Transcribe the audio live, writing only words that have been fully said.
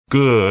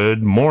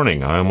Good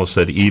morning. I almost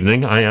said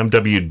evening. I am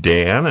W.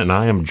 Dan, and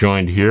I am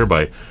joined here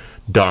by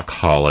Doc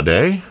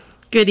Holliday.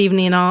 Good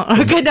evening, all.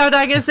 Good. No, I'm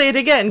going to say it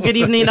again. Good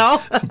evening,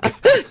 all.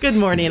 Good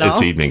morning, all.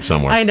 It's evening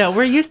somewhere. I know.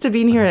 We're used to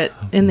being here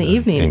in the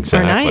evening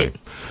exactly.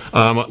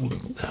 or night.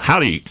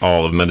 Howdy,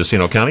 all of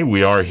Mendocino County.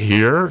 We are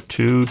here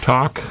to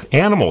talk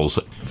animals.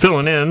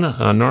 Filling in,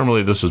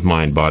 normally this is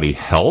Mind Body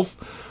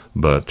Health,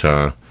 but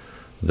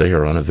they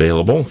are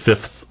unavailable.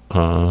 Fifth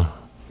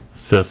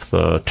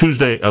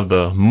Tuesday of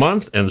the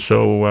month, and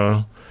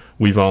so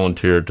we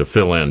volunteered to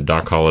fill in.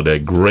 Doc Holliday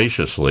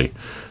graciously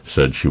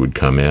said she would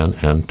come in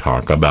and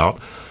talk about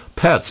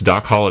pets.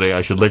 Doc Holliday,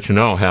 I should let you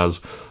know, has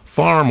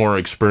far more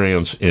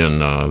experience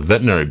in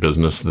veterinary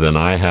business than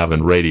I have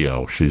in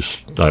radio.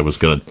 I was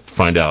going to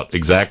find out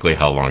exactly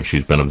how long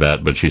she's been a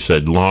vet, but she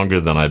said longer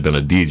than I've been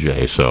a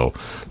DJ, so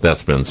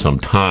that's been some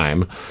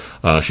time.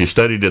 She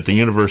studied at the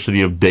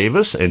University of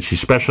Davis, and she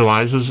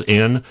specializes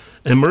in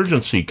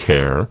emergency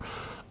care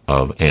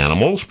of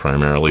animals,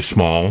 primarily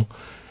small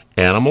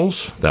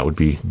animals. That would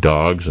be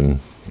dogs and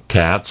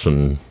cats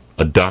and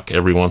a duck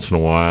every once in a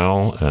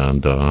while.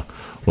 And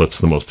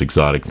what's the most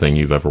exotic thing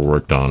you've ever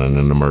worked on in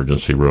an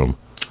emergency room?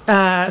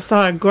 I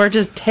saw a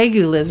gorgeous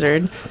tegu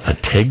lizard. A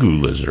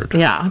tegu lizard?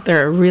 Yeah,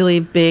 they're a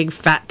really big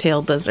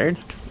fat-tailed lizard.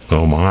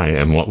 Oh my,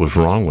 and what was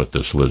wrong with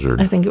this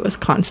lizard? I think it was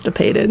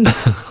constipated.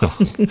 Oh,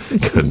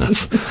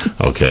 goodness.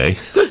 Okay.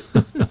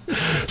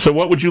 So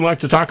what would you like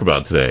to talk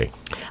about today?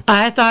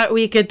 I thought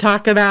we could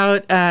talk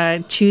about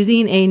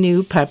choosing a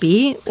new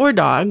puppy or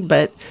dog,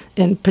 but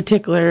in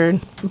particular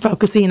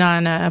focusing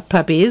on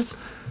puppies.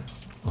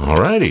 All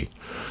righty.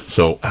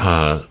 So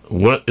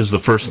what is the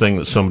first thing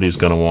that somebody's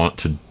going to want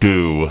to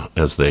do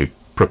as they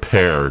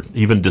prepare,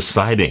 even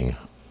deciding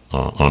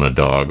on a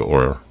dog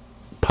or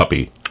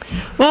puppy?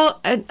 Well,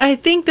 I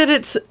think that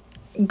it's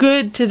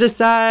good to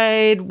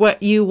decide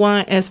what you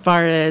want as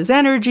far as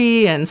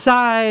energy and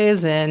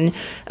size and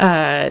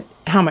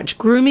how much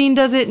grooming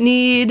does it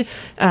need.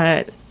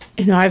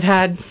 I've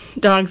had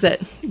dogs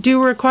that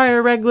do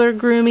require regular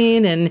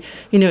grooming, and,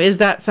 is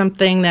that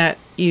something that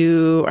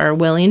you are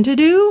willing to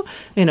do?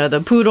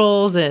 The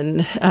poodles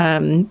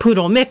and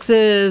poodle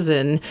mixes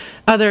and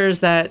others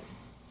that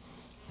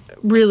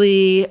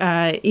really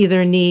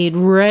either need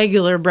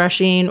regular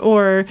brushing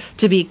or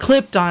to be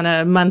clipped on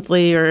a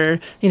monthly or,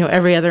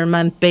 every other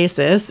month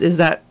basis. Is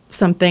that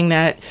something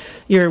that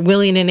you're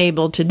willing and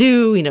able to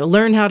do?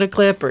 Learn how to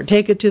clip or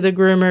take it to the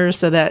groomer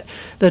so that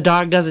the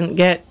dog doesn't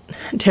get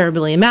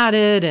terribly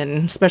matted,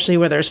 and especially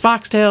where there's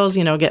foxtails,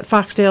 get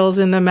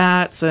foxtails in the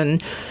mats.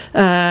 And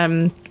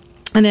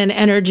then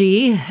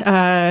energy.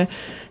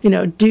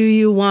 Do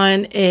you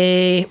want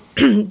a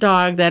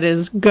dog that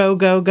is go,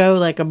 go, go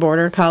like a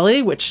border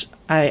collie, which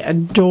I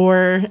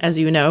adore, as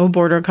you know,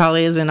 border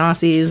collies and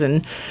Aussies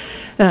and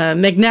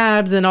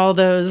McNabs and all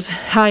those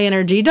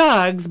high-energy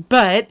dogs,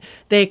 but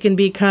they can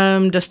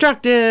become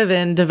destructive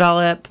and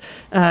develop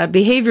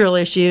behavioral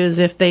issues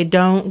if they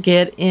don't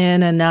get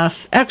in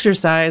enough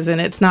exercise. And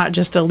it's not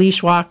just a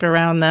leash walk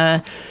around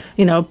the,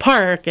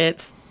 park.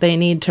 They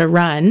need to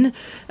run.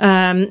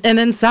 And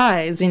then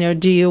size,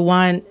 do you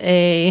want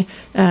a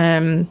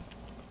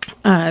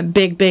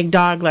big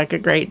dog like a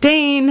Great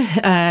Dane,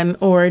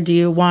 or do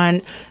you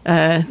want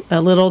a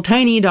little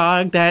tiny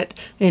dog that,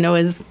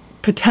 is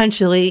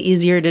potentially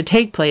easier to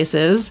take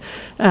places?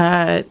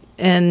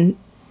 And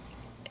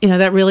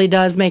that really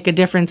does make a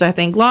difference, I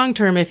think, long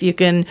term, if you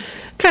can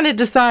kind of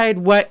decide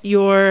what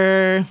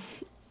your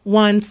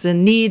wants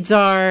and needs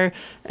are.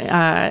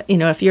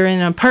 If you're in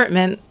an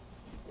apartment,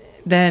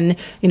 then,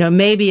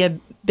 maybe a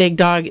big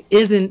dog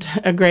isn't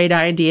a great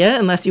idea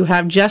unless you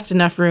have just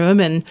enough room.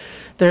 And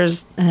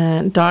there's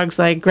dogs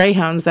like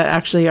greyhounds that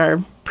actually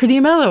are pretty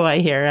mellow, I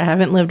hear. I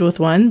haven't lived with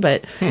one,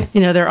 but,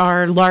 there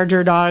are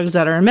larger dogs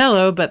that are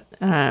mellow, but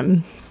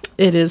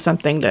it is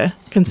something to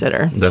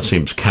consider. That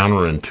seems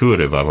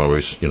counterintuitive. I've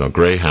always,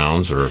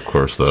 greyhounds are, of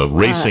course, the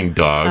racing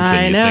dogs,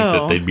 and you think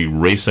that they'd be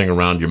racing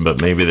around you,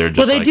 but maybe they're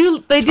just they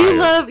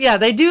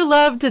do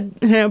love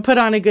to put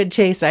on a good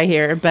chase, I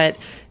hear, but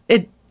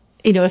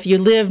if you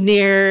live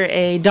near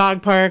a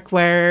dog park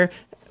where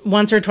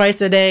once or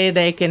twice a day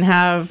they can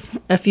have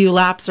a few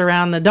laps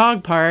around the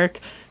dog park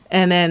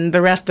and then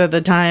the rest of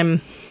the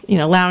time,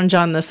 lounge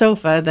on the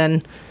sofa,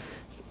 then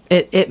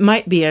it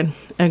might be a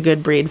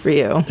good breed for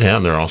you. Yeah,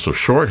 and they're also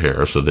short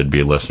hair, so they'd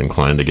be less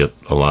inclined to get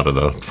a lot of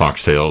the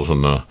foxtails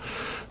and the...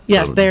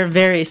 Yes, they're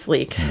very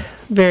sleek,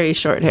 very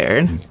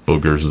short-haired.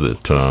 Boogers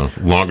that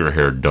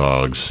longer-haired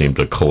dogs seem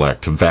to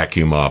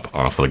vacuum up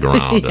off the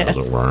ground, yes.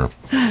 as it were.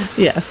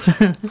 Yes.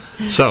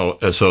 So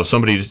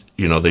somebody,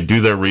 they do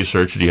their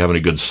research. Do you have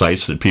any good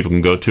sites that people can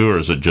go to, or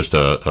is it just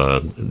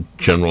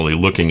generally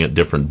looking at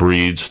different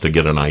breeds to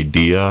get an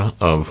idea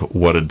of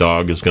what a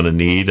dog is going to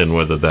need and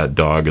whether that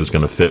dog is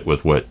going to fit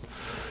with what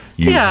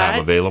you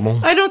have available?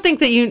 I don't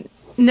think that you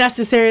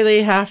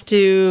necessarily have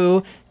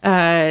to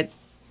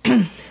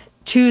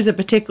choose a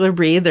particular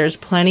breed. There's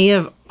plenty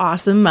of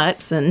awesome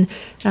mutts, and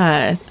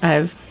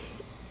I've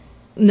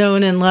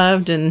known and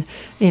loved, and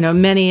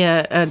many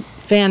a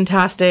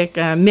fantastic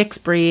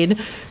mixed breed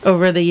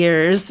over the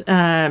years.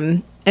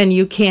 And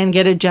you can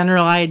get a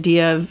general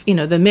idea of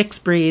the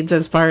mixed breeds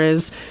as far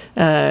as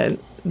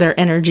their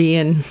energy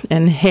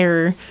and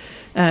hair,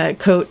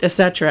 coat,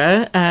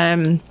 etc.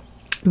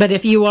 But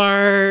if you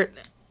are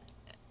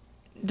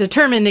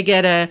determined to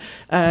get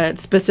a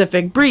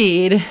specific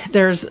breed,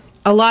 there's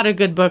a lot of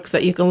good books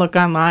that you can look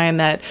online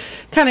that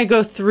kind of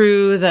go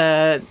through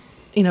the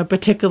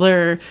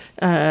particular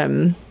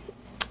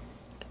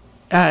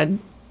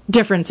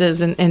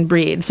differences in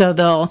breed. So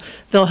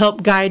they'll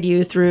help guide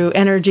you through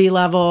energy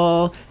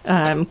level,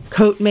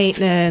 coat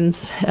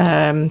maintenance,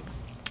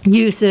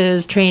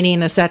 uses,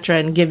 training, etc.,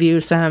 and give you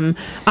some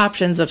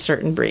options of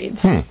certain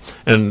breeds.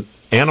 And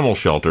animal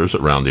shelters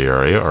around the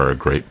area are a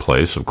great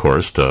place, of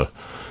course, to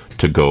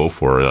go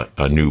for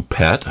a new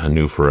pet, a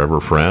new forever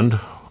friend.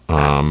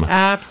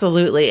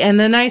 Absolutely. And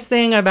the nice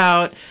thing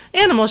about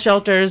animal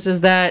shelters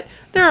is that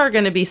there are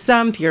going to be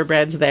some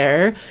purebreds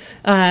there,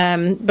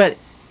 but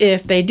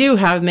if they do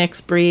have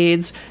mixed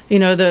breeds,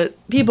 the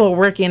people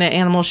working at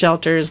animal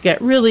shelters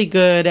get really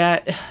good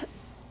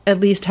at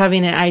least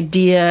having an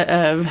idea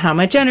of how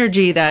much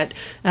energy that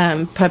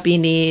puppy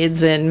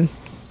needs, and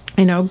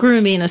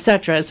grooming,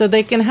 etc. So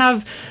they can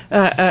have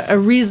a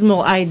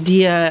reasonable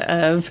idea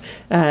of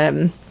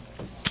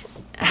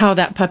how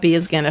that puppy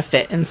is going to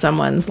fit in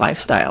someone's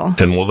lifestyle.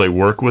 And will they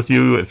work with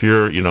you if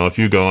if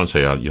you go and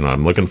say,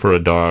 I'm looking for a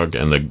dog,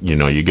 and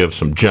you give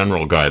some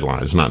general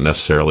guidelines, not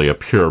necessarily a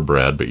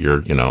purebred, but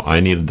I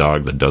need a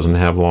dog that doesn't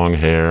have long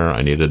hair.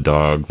 I need a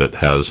dog that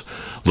has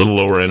a little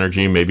lower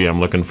energy. Maybe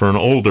I'm looking for an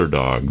older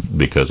dog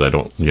because I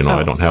don't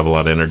have a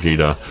lot of energy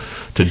to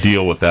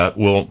deal with that.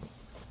 Will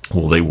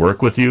they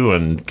work with you,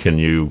 and can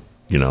you,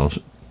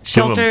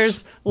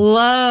 Shelters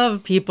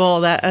love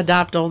people that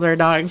adopt older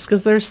dogs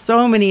because there's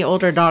so many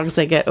older dogs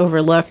that get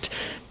overlooked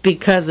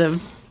because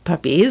of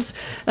puppies.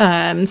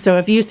 So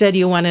if you said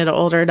you wanted an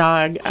older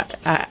dog,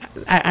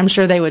 I'm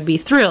sure they would be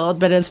thrilled.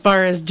 But as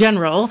far as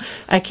general,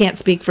 I can't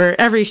speak for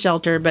every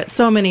shelter, but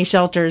so many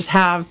shelters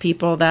have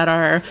people that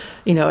are,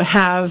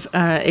 have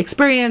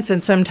experience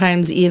and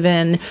sometimes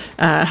even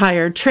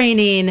higher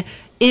training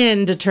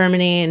in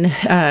determining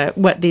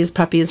what these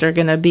puppies are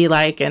going to be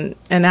like, and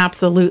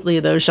absolutely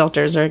those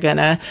shelters are going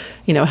to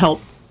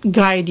help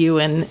guide you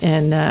in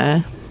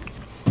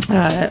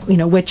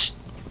which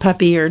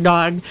puppy or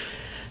dog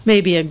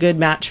may be a good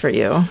match for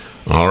you.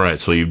 All right,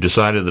 so you've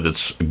decided that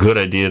it's a good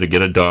idea to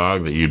get a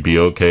dog, that you'd be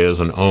okay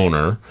as an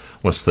owner.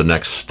 What's the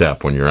next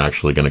step when you're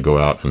actually going to go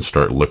out and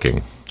start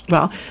looking?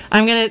 Well,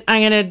 I'm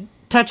gonna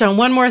touch on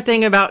one more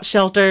thing about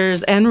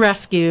shelters and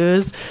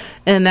rescues,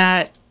 and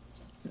that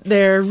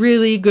they're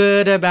really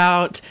good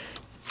about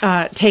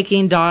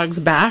taking dogs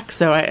back.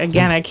 So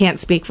I can't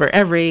speak for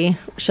every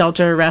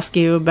shelter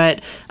rescue, but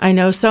I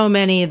know so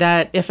many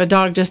that if a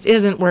dog just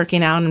isn't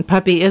working out and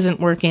puppy isn't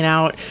working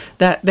out,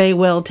 that they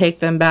will take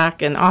them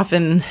back, and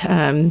often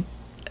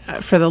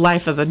for the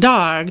life of the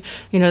dog,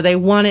 they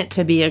want it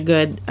to be a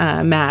good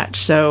match.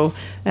 So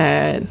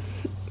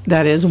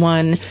that is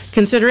one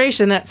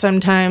consideration, that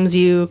sometimes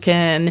you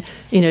can,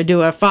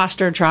 do a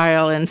foster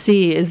trial and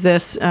see, is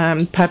this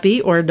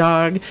puppy or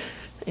dog,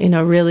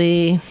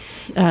 really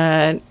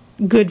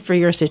good for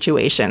your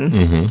situation.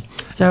 Mm-hmm.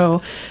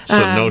 So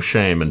no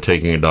shame in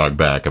taking a dog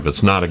back. If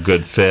it's not a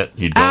good fit,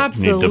 you don't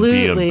need to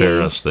be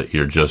embarrassed that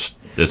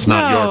it's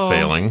not your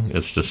failing.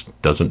 It's just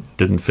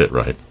didn't fit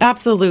right.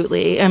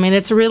 Absolutely. I mean,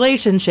 it's a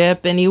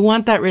relationship, and you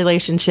want that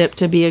relationship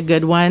to be a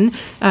good one.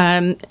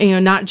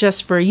 Not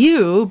just for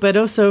you, but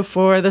also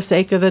for the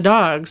sake of the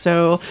dog.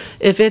 So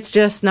if it's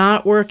just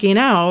not working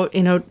out,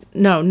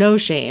 no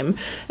shame.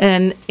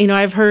 And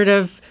I've heard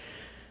of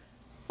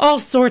all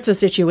sorts of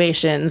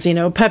situations.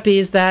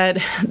 Puppies that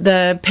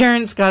the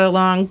parents got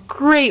along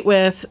great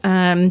with,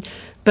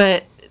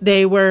 but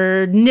they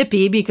were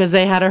nippy because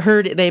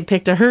they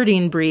picked a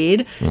herding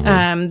breed.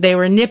 Mm-hmm. They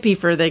were nippy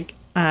for the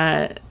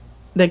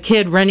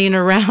kid running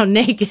around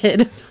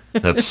naked.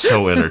 That's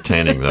so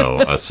entertaining,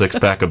 though. A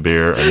 6-pack of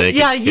beer, a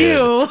naked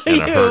kid,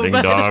 and a herding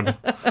dog.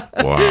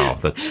 Wow,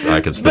 I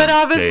could spend But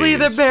obviously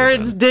days the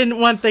parents didn't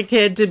want the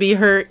kid to be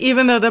hurt,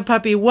 even though the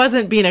puppy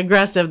wasn't being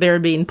aggressive. They were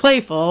being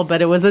playful,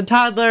 but it was a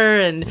toddler,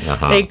 and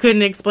they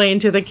couldn't explain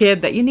to the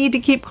kid that you need to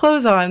keep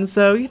clothes on,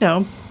 so,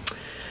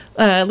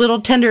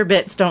 little tender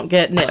bits don't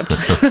get nipped.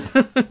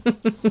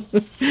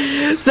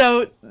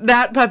 So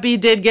that puppy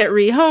did get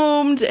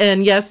rehomed,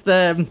 and yes,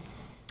 the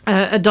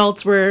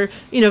adults were,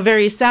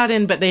 very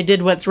saddened, but they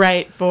did what's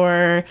right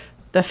for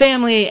the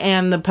family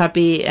and the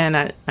puppy,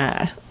 and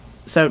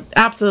so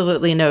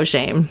absolutely no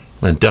shame.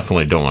 And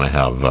definitely don't want to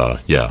have,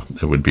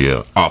 it would be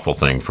an awful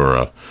thing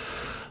for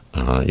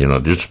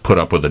just put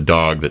up with a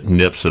dog that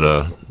nips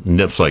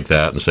like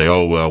that and say,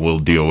 oh, well, we'll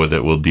deal with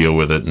it,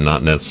 and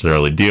not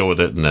necessarily deal with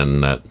it, and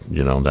then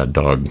that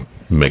dog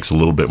makes a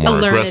little bit more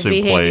aggressive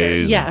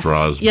plays, and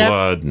draws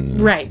blood, and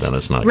then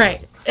it's not right.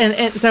 Good.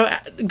 And so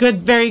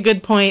very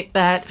good point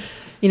that,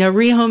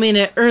 rehoming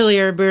it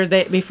earlier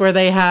before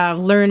they have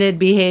learned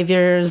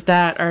behaviors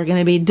that are going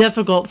to be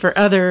difficult for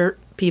other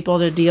people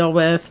to deal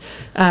with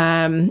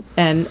and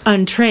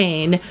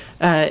untrained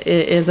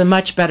is a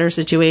much better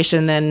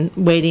situation than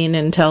waiting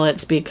until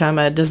it's become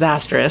a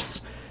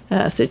disastrous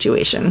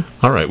situation.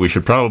 All right, we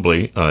should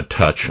probably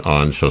touch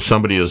on, so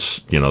somebody is,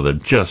 they're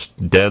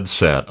just dead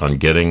set on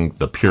getting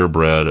the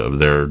purebred of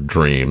their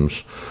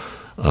dreams.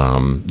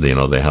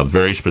 They have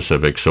very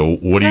specific, so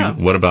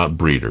what about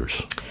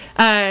breeders?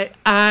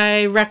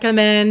 I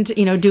recommend,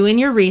 doing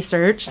your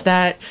research,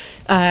 that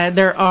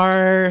there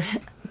are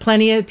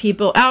plenty of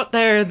people out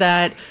there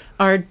that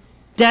are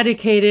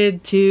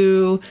dedicated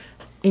to,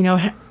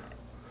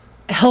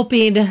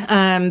 helping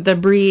the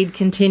breed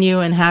continue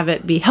and have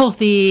it be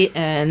healthy,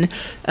 and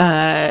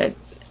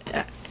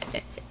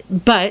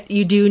but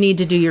you do need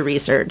to do your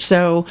research.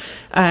 So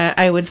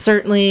I would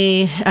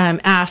certainly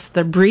ask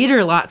the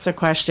breeder lots of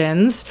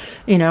questions.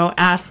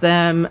 Ask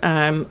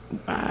them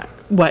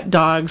what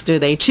dogs do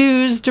they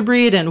choose to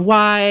breed and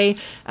why.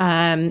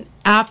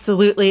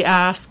 Absolutely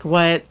ask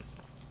what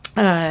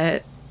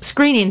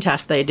screening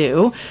tests they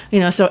do.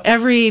 So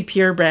every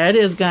purebred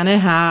is going to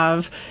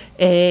have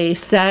a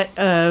set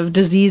of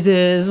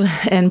diseases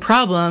and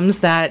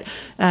problems that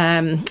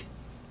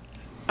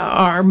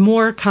are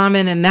more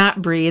common in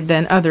that breed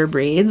than other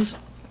breeds.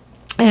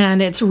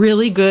 And it's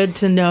really good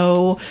to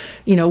know,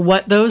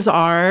 what those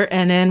are,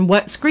 and then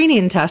what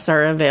screening tests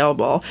are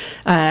available.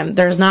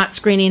 There's not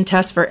screening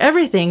tests for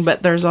everything,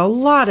 but there's a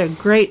lot of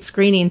great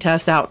screening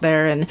tests out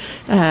there,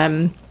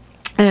 and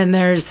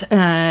there's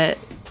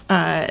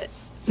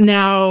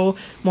now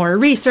more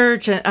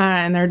research,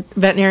 and their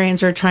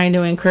veterinarians are trying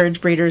to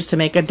encourage breeders to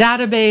make a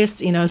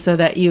database, so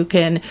that you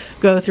can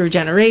go through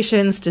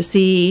generations to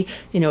see,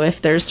 if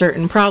there's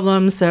certain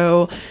problems.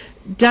 So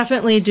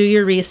definitely do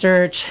your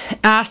research.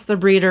 Ask the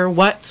breeder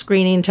what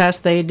screening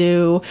tests they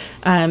do.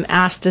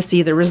 Ask to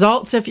see the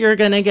results if you're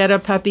going to get a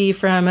puppy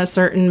from a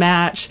certain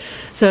match.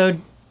 So,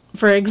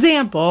 for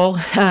example,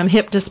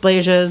 hip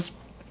dysplasias,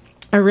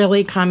 a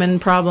really common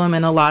problem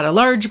in a lot of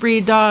large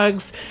breed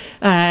dogs,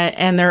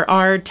 and there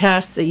are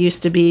tests. It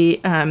used to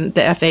be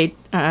the FA.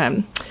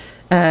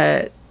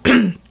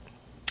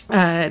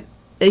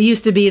 It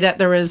used to be that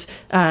there was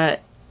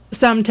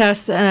some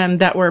tests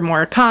that were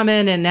more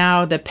common, and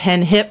now the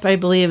pen hip, I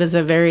believe, is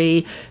a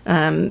very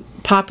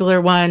popular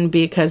one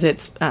because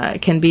it's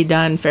can be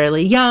done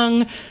fairly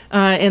young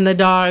in the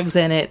dogs,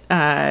 and it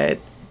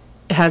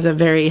has a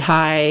very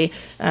high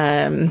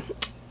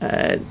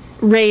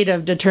rate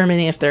of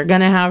determining if they're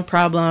going to have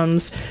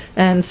problems.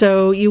 And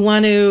so you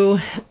want to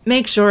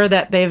make sure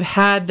that they've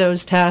had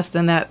those tests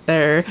and that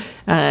they're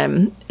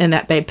and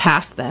that they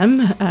passed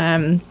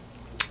them.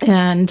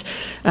 And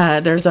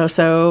there's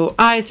also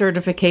eye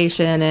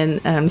certification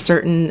and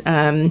certain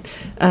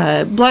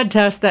blood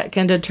tests that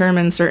can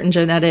determine certain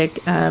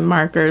genetic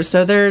markers.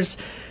 So there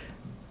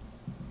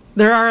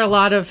are a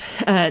lot of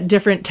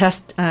different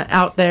tests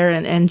out there,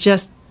 and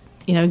just,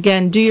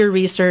 again, do your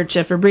research.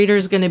 If a breeder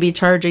is going to be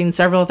charging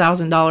several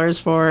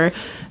 $1,000s for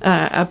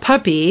a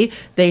puppy,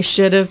 they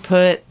should have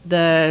put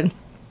the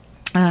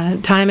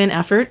time and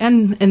effort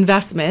and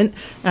investment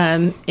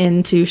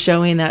into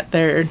showing that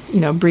they're,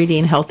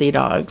 breeding healthy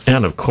dogs.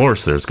 And of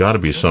course, there's got to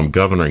be some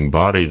governing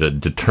body that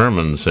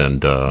determines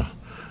and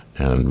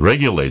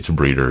regulates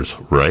breeders,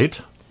 right?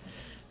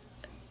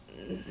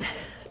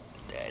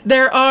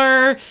 There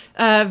are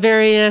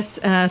various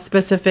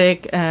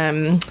specific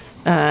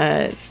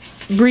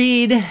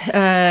breed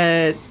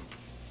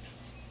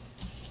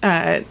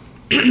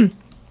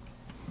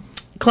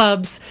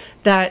clubs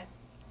that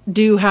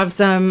do have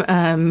some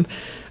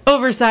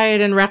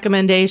oversight and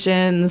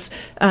recommendations.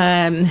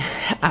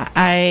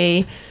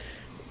 I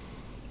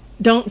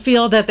don't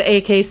feel that the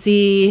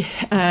AKC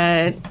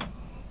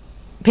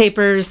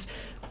papers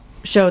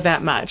show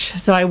that much.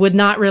 So I would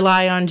not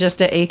rely on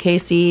just an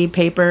AKC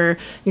paper.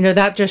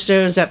 That just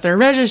shows that they're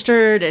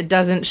registered. It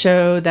doesn't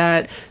show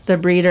that the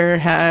breeder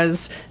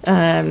has,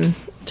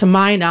 to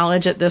my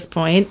knowledge at this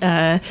point,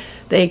 the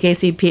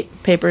AKC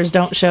papers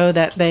don't show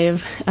that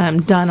they've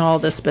done all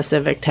the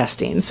specific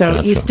testing. So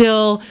Gotcha. You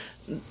still,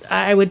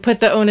 I would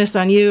put the onus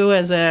on you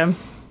as a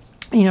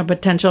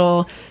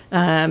potential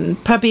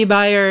puppy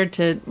buyer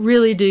to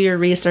really do your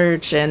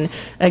research and,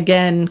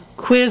 again,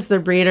 quiz the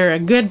breeder. A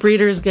good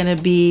breeder is going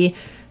to be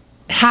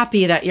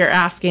happy that you're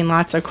asking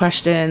lots of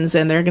questions,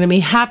 and they're going to be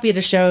happy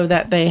to show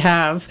that they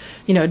have,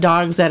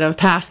 dogs that have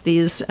passed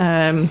these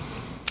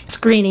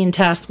screening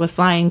tests with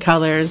flying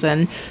colors,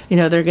 and,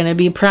 they're going to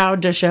be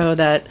proud to show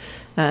that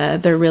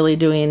they're really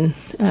doing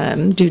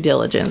due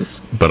diligence.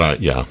 But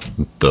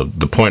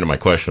the point of my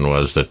question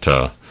was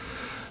that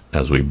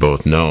as we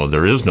both know,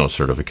 there is no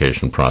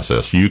certification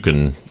process. You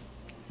can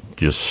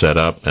just set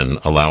up and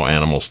allow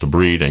animals to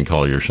breed and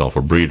call yourself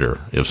a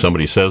breeder. If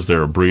somebody says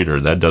they're a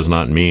breeder, that does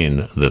not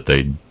mean that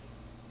they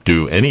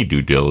do any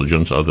due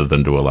diligence other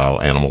than to allow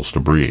animals to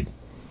breed.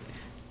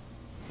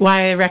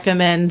 Why I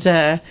recommend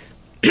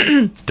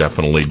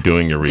Definitely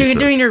doing your research.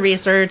 Doing your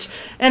research.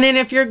 And then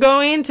if you're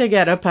going to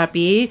get a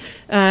puppy,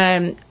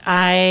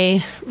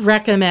 I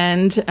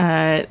recommend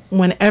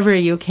whenever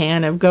you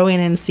can of going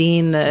and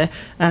seeing the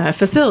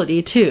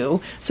facility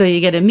too. So you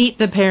get to meet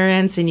the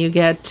parents and you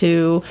get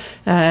to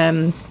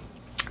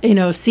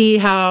see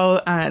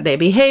how they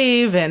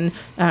behave and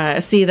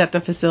see that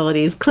the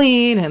facility is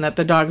clean and that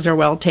the dogs are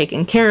well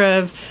taken care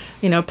of.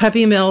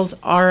 Puppy mills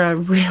are a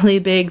really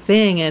big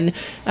thing, and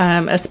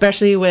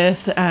especially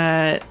with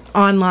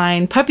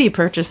online puppy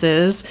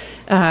purchases,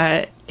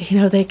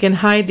 they can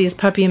hide these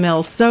puppy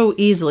mills so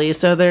easily.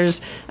 So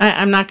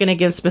I'm not going to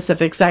give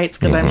specific sites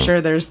because I'm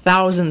sure there's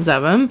thousands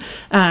of them,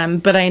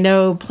 but I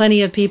know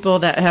plenty of people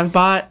that have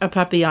bought a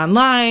puppy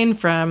online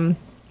from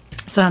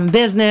some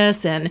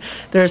business, and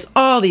there's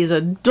all these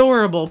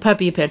adorable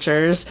puppy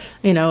pictures,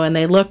 and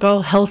they look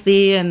all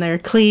healthy and they're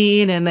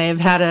clean and they've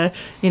had a,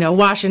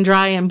 wash and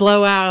dry and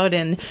blowout,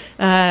 and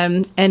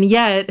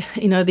yet,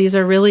 these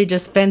are really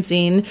just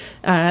fencing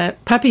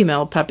puppy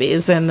mill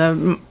puppies, and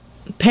the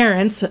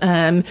parents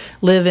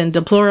live in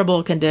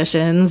deplorable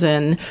conditions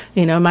and,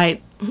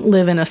 might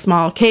live in a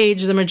small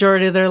cage the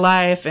majority of their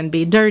life and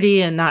be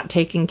dirty and not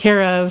taken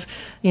care of,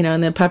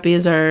 and the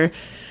puppies are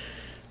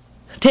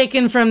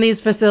taken from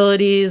these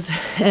facilities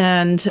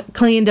and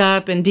cleaned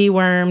up and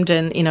dewormed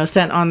and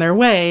sent on their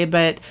way,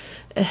 but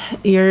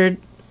you're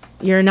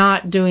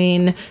not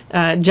doing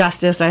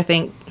justice, I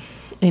think,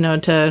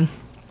 to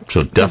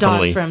so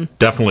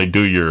definitely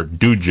do your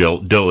due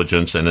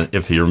diligence, and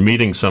if you're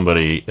meeting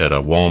somebody at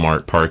a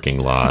Walmart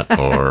parking lot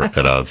or at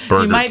a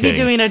Burger King, you might be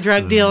doing a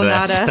drug deal,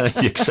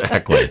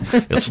 exactly.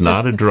 It's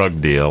not a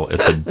drug deal.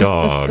 It's a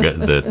dog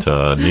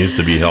that needs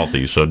to be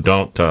healthy. So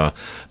don't.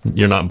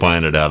 You're not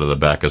buying it out of the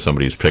back of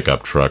somebody's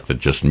pickup truck that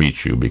just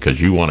meets you,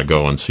 because you want to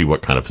go and see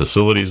what kind of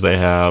facilities they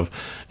have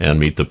and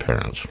meet the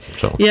parents.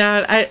 So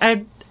yeah,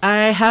 I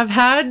have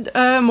had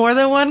more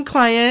than one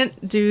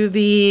client do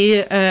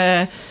the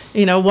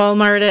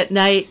Walmart at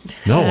night.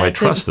 No, I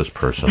trust this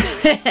person.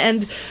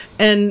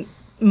 and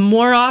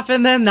more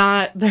often than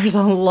not, there's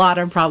a lot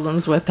of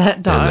problems with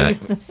that dog.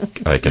 And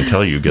that, I can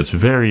tell you, gets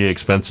very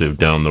expensive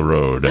down the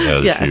road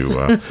as yes. you.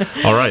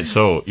 All right,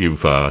 so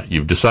you've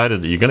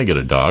decided that you're going to get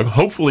a dog.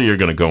 Hopefully, you're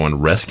going to go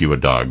and rescue a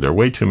dog. There are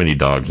way too many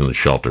dogs in the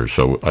shelter,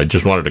 so I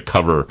just wanted to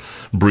cover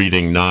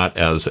breeding not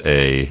as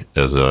a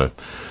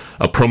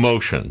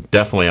promotion.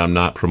 Definitely, I'm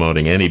not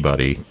promoting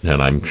anybody,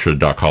 and I'm sure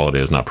Doc Holliday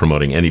is not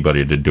promoting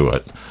anybody to do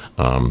it.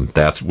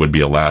 That would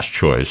be a last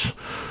choice,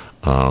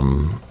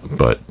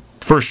 but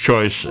first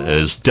choice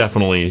is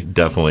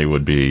definitely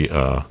would be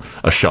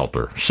a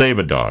shelter. Save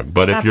a dog.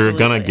 But if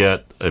Absolutely.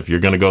 if you're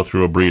gonna go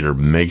through a breeder,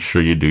 make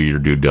sure you do your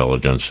due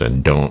diligence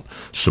and don't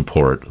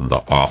support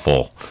the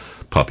awful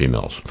puppy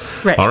mills.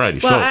 Right. All righty.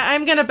 Well,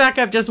 I'm going to back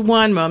up just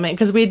one moment,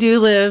 because we do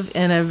live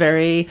in a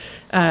very,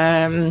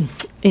 a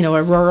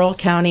rural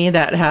county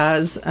that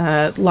has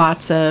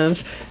lots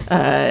of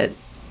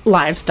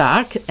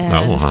livestock,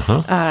 and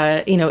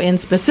in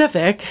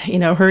specific,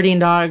 herding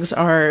dogs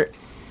are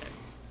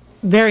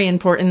very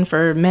important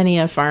for many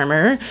a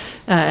farmer.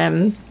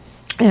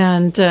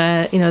 And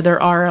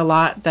there are a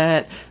lot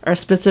that are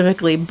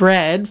specifically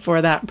bred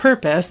for that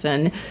purpose,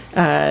 and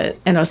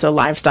also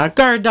livestock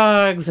guard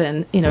dogs,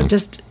 and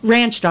just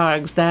ranch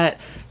dogs that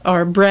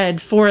are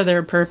bred for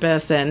their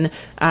purpose. And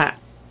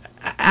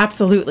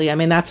absolutely, I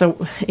mean, that's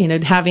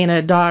having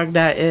a dog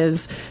that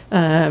is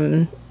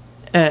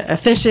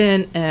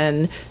efficient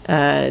and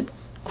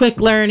quick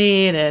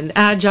learning and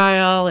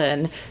agile,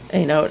 and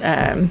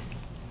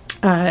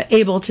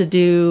able to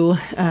do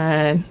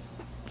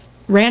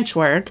ranch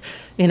work.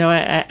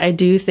 I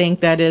do think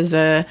that is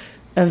a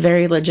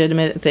very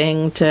legitimate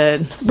thing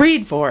to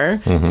breed for.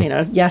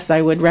 Mm-hmm. Yes,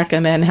 I would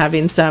recommend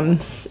having some,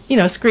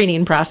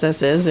 screening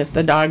processes. If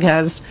the dog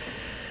has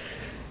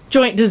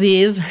joint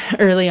disease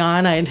early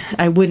on,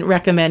 I wouldn't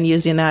recommend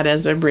using that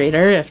as a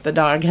breeder. If the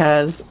dog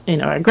has,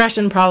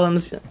 aggression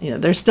problems,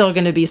 there's still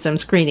going to be some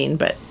screening.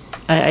 But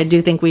I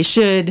do think we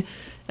should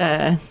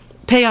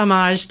pay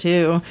homage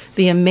to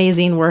the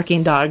amazing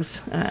working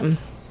dogs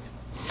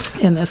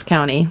in this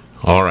county.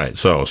 All right,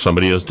 so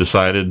somebody has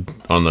decided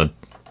on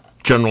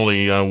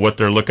generally what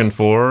they're looking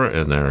for,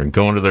 and they're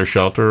going to their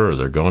shelter, or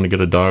they're going to get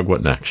a dog.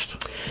 What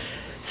next?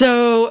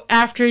 So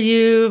after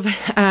you've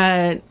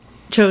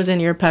chosen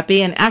your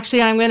puppy, and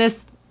actually I'm going to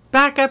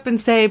back up and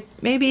say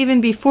maybe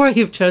even before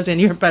you've chosen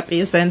your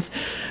puppy, since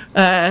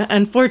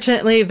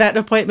unfortunately vet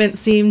appointments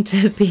seem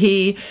to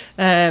be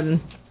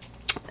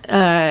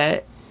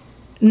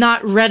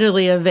not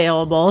readily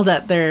available,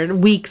 that they're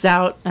weeks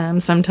out,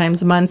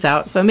 sometimes months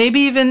out. So maybe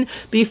even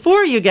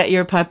before you get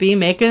your puppy,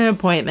 make an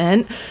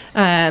appointment,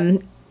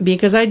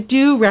 because I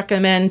do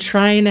recommend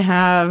trying to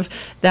have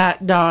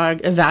that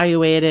dog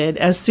evaluated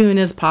as soon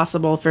as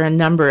possible for a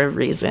number of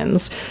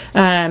reasons.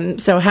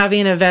 So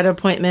having a vet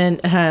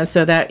appointment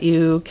so that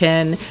you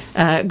can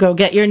go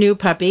get your new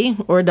puppy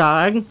or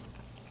dog.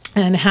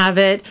 and have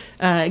it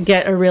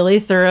get a really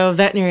thorough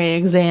veterinary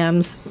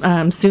exams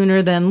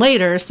sooner than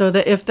later, so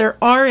that if there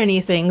are any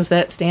things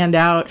that stand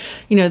out,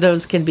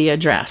 those can be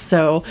addressed.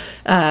 So,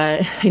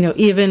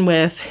 even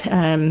with...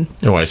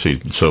 Oh, I see.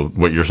 So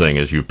what you're saying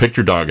is you picked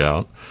your dog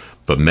out,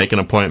 but make an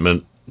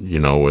appointment,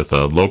 with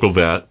a local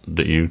vet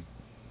that you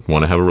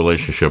want to have a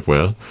relationship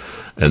with,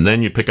 and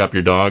then you pick up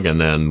your dog, and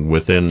then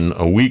within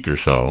a week or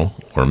so,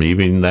 or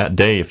maybe even that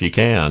day if you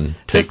can,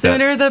 take the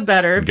sooner the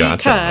better.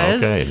 Gotcha.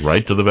 Because okay,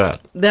 right to the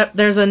vet.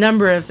 There's a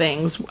number of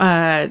things.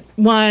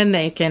 One,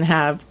 they can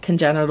have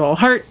congenital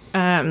heart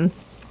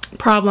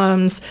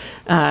problems,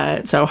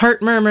 so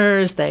heart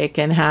murmurs. They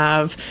can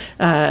have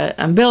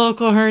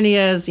umbilical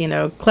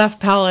hernias, cleft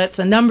palates,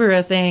 a number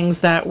of things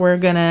that we're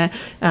going to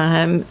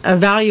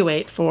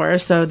evaluate for,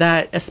 so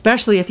that,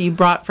 especially if you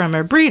brought from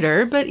a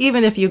breeder, but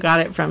even if you got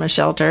it from a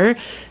shelter,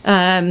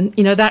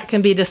 that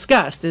can be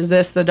discussed. Is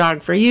this the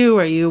dog for you?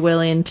 Are you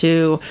willing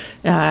to,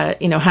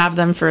 have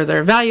them further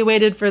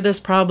evaluated for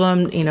this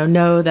problem?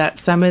 Know that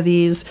some of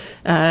these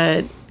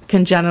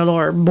congenital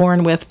or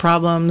born with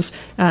problems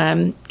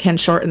can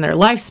shorten their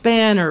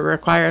lifespan or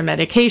require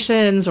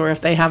medications, or if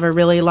they have a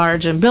really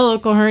large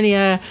umbilical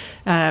hernia,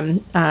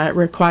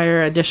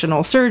 require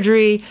additional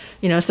surgery.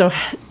 So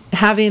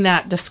having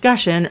that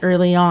discussion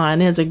early on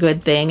is a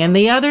good thing. And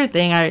the other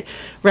thing I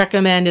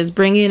recommend is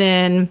bringing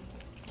in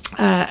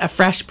a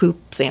fresh poop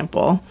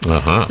sample.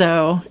 Uh-huh.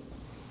 So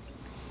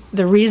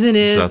the reason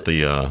is that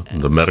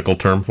the medical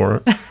term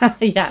for it?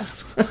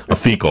 Yes. A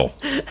fecal.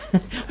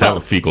 Have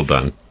a fecal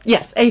done.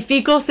 Yes, a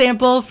fecal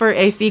sample for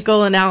a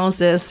fecal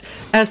analysis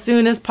as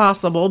soon as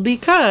possible,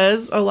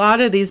 because a lot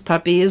of these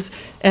puppies,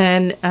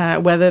 and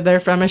whether they're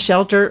from a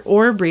shelter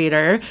or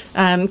breeder,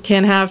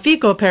 can have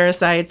fecal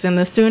parasites, and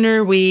the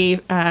sooner we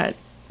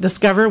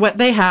discover what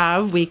they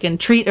have, we can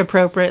treat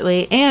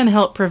appropriately and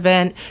help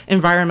prevent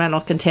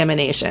environmental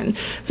contamination.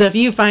 So if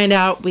you find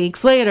out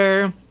weeks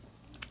later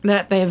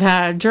that they've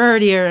had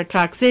Giardia or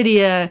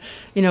Coccidia,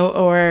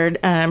 or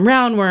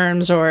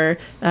roundworms, or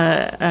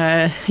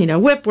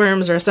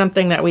whipworms, or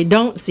something that we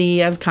don't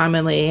see as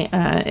commonly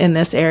in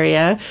this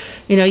area,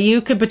 you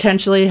could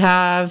potentially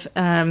have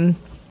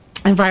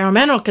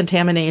environmental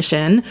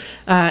contamination,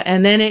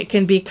 and then it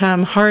can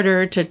become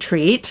harder to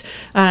treat.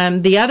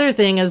 The other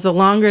thing is, the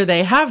longer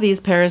they have these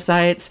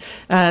parasites,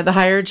 the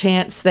higher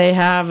chance they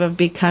have of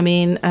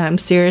becoming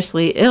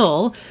seriously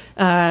ill,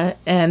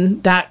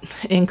 and that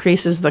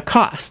increases the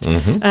cost.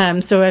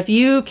 Mm-hmm. So if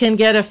you can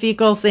get a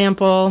fecal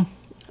sample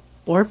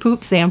or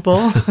poop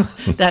sample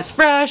that's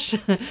fresh,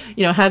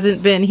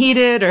 hasn't been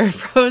heated or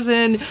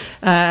frozen,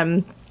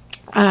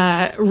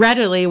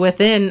 readily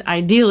within,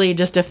 ideally,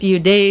 just a few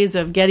days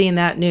of getting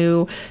that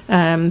new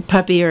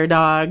puppy or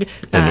dog.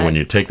 And when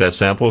you take that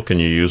sample, can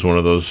you use one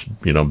of those,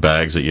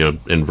 bags that you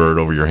invert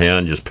over your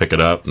hand, just pick it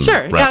up and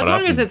sure, wrap as it up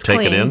long as and it's take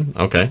clean. it in?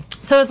 Okay.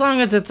 So as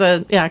long as it's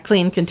a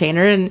clean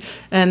container,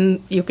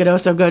 and you could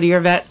also go to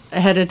your vet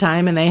ahead of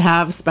time, and they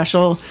have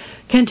special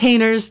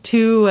containers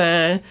to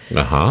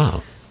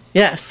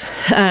yes,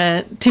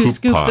 to poop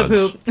scoop pods.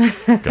 the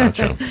poop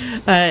Gotcha.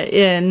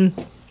 in.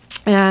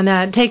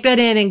 And take that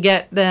in and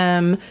get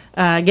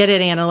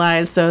it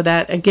analyzed, so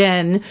that,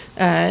 again,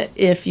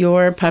 if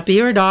your puppy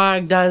or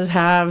dog does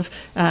have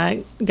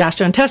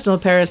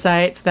gastrointestinal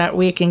parasites, that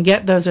we can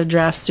get those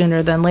addressed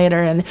sooner than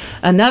later. And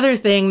another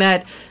thing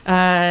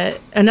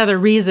another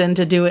reason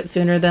to do it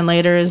sooner than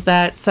later is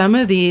that some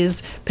of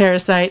these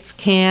parasites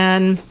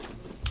can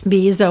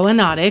be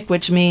zoonotic,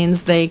 which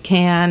means they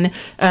can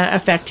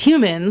affect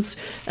humans,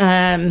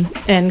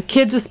 and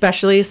kids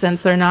especially,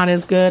 since they're not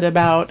as good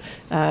about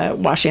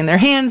washing their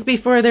hands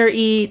before they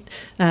eat.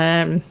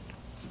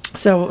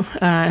 So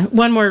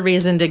one more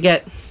reason to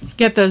get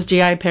those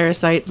GI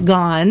parasites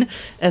gone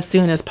as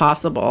soon as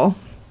possible.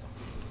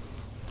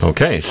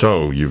 Okay,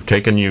 so you've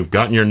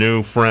gotten your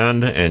new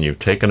friend, and you've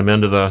taken him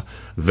into the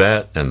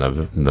vet, and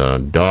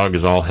the dog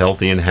is all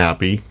healthy and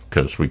happy,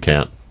 because we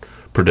can't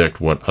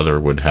predict what other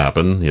would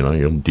happen.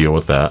 You'll deal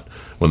with that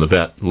when the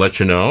vet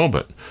lets you know,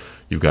 but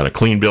you've got a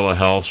clean bill of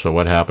health. So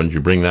what happens? You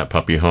bring that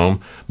puppy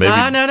home. Maybe.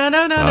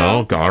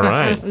 No. All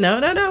right.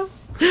 No.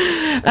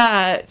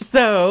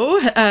 So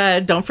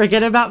don't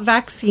forget about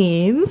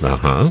vaccines.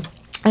 Uh-huh.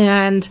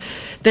 And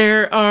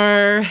there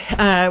are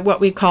what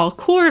we call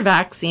core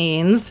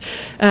vaccines.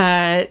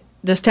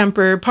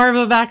 Distemper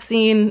parvo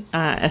vaccine,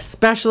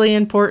 especially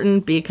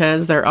important,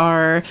 because there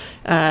are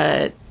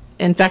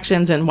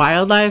infections in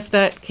wildlife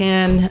that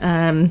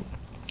can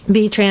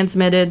be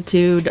transmitted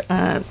to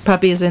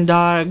puppies and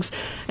dogs.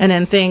 And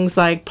then things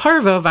like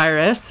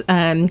parvovirus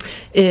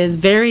is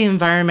very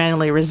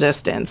environmentally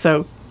resistant.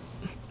 So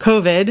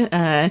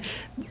COVID,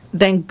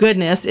 thank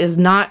goodness, is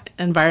not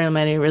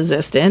environmentally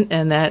resistant,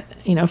 and that,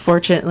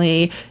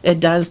 fortunately,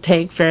 it does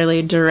take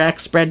fairly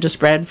direct spread to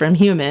spread from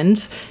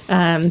humans.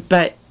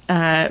 But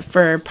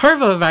for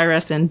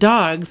parvovirus in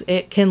dogs,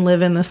 it can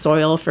live in the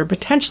soil for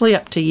potentially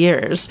up to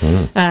years.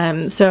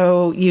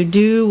 So you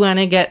do want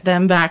to get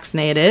them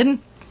vaccinated.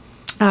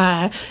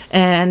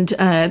 And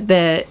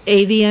the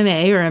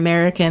AVMA, or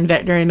American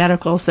Veterinary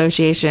Medical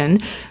Association,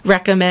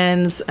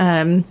 recommends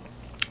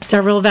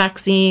several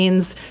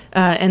vaccines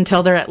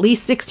until they're at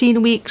least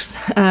 16 weeks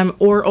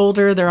or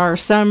older. There are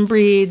some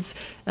breeds,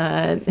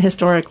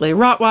 historically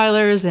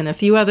Rottweilers and a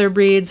few other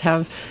breeds,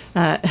 have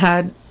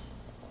had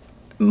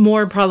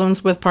more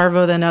problems with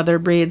parvo than other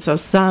breeds. So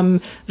some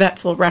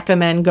vets will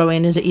recommend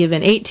going into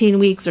even 18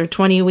 weeks or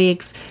 20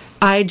 weeks.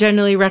 I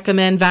generally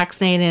recommend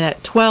vaccinating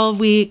at 12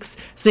 weeks,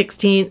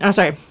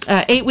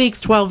 8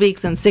 weeks, 12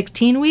 weeks, and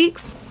 16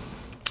 weeks.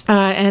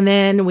 And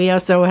then we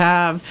also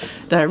have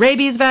the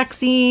rabies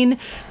vaccine,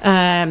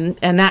 and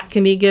that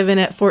can be given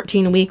at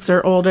 14 weeks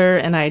or older.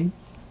 And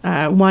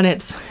one,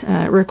 it's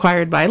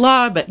required by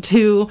law, but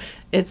two,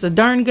 it's a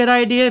darn good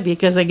idea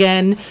because,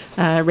 again,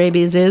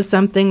 rabies is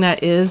something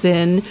that is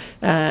in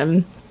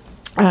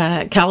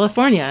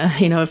California.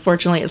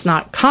 Fortunately, it's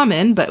not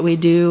common, but we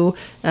do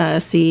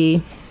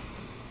see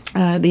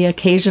the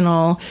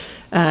occasional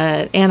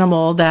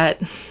animal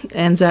that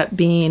ends up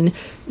being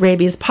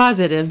rabies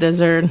positive.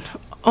 Those are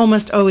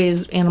almost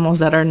always animals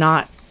that are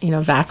not,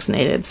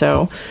 vaccinated.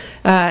 So,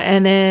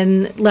 and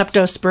then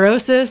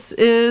leptospirosis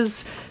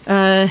is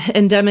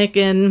endemic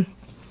in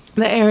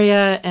the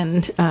area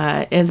and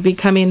is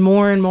becoming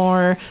more and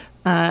more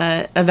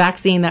a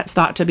vaccine that's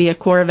thought to be a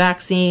core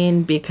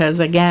vaccine because,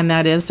 again,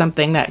 that is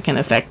something that can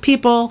affect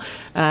people.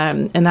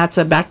 And that's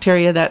a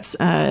bacteria that's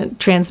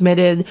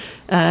transmitted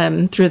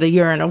through the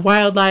urine of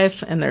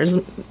wildlife. And there's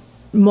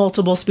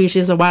multiple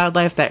species of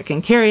wildlife that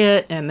can carry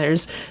it. And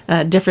there's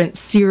different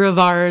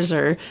serovars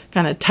or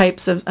kind of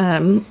types of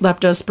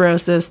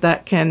leptospirosis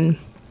that can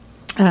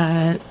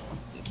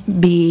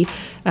be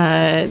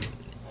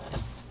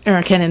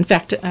or can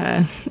infect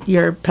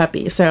your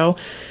puppy. So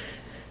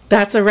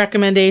that's a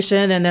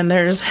recommendation. And then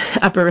there's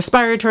upper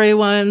respiratory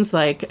ones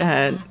like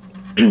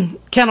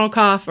kennel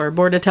cough or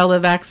Bordetella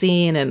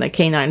vaccine and the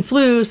canine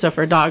flu. So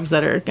for dogs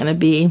that are going to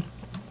be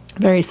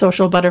very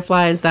social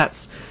butterflies,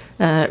 that's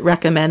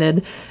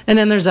recommended. And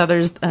then there's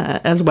others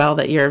as well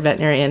that your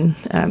veterinarian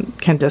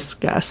can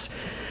discuss.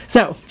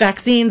 So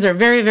vaccines are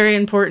very, very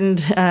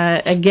important.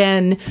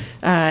 Again,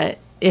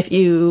 if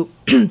you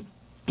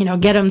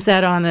get them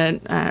set on the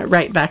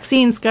right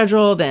vaccine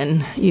schedule,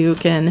 then you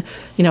can,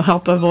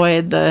 help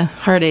avoid the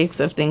heartaches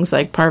of things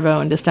like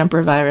parvo and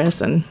distemper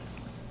virus and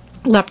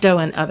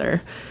lepto and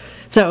other.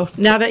 So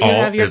now that you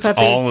have your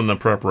puppy, it's all in the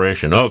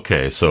preparation.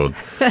 Okay, so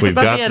we've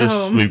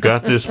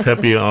got this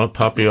puppy all,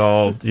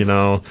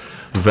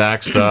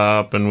 vaxxed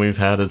up, and we've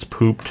had its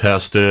poop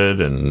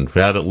tested, and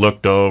had it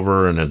looked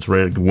over, and it's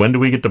ready. When do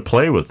we get to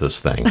play with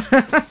this thing?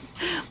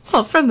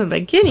 Well, from the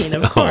beginning,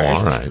 of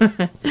course. All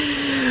right.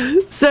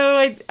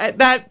 So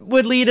that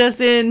would lead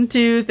us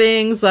into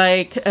things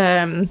like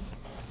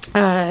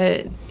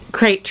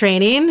crate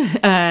training.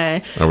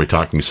 Are we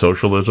talking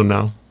socialism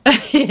now?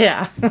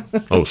 Yeah.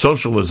 Oh,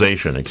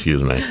 socialization,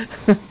 excuse me.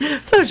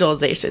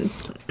 Socialization.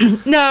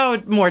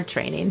 No, more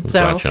training.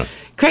 So Gotcha.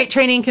 Crate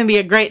training can be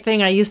a great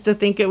thing. I used to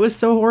think it was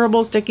so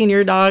horrible sticking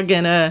your dog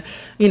in a,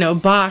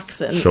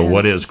 box. So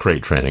what is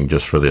crate training,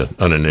 just for the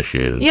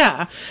uninitiated?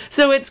 Yeah.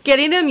 So it's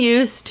getting them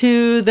used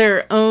to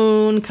their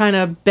own kind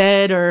of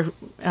bed or,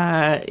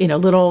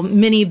 little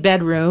mini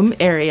bedroom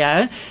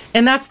area.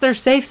 And that's their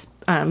safe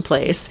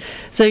place.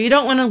 So you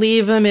don't want to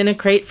leave them in a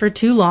crate for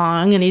too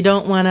long, and you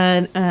don't want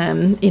to,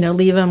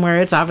 leave them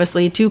where it's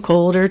obviously too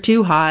cold or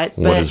too hot.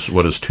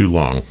 What is too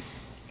long?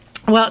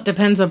 Well, it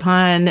depends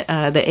upon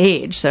the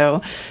age.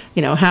 So,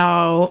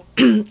 how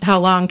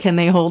long can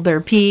they hold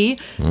their pee?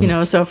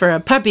 So for a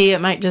puppy, it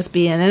might just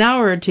be in an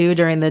hour or two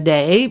during the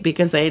day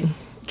because they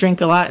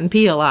drink a lot and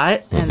pee a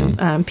lot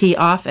and pee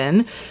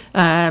often.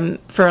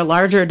 For a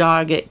larger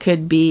dog, it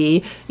could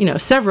be,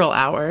 several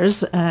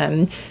hours.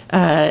 And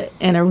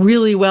a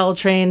really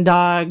well-trained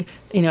dog,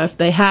 if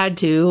they had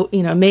to,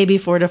 maybe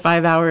 4 to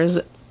 5 hours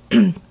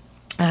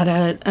at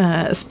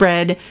a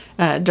spread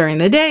during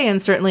the day,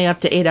 and certainly up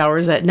to 8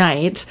 hours at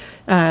night.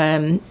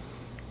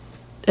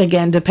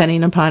 Again,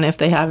 depending upon if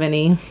they have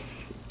any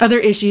other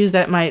issues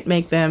that might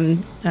make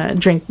them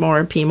drink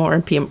more, pee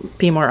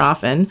more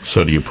often.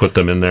 So do you put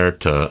them in there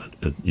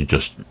you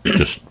just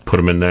put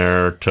them in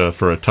there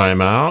for a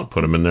timeout,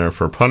 put them in there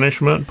for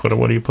punishment?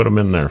 What do you put them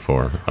in there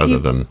for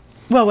than...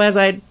 Well, as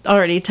I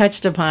already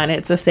touched upon,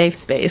 it's a safe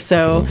space.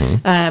 So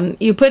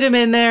you put them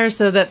in there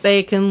so that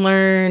they can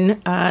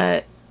learn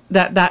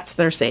that's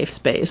their safe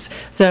space.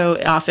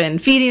 So often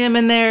feeding them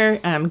in there,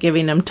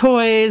 giving them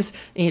toys.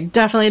 You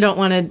definitely don't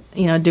want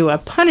to, do a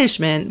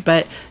punishment,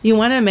 but you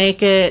want to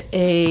make it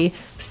a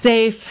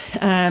safe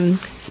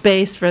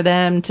space for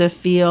them to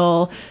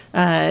feel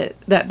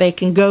that they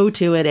can go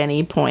to at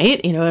any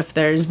point. If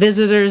there's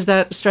visitors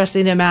that's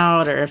stressing them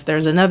out, or if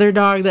there's another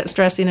dog that's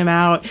stressing them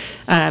out.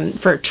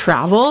 For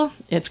travel,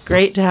 it's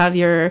great to have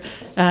your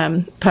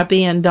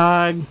puppy and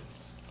dog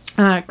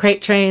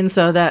crate trained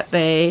so that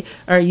they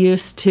are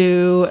used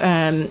to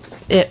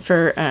it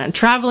for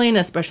traveling,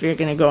 especially if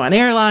you're going to go on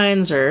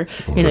airlines or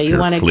you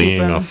want to keep fleeing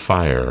them a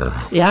fire.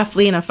 Yeah,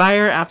 fleeing a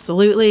fire,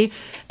 absolutely.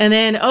 And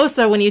then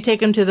also when you take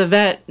them to the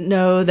vet,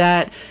 know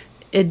that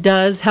it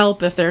does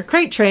help if they're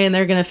crate trained.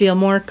 They're going to feel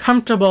more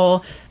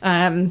comfortable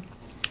in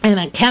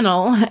a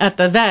kennel at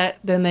the vet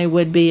than they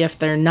would be if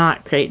they're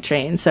not crate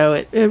trained. So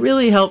it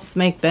really helps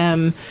make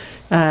them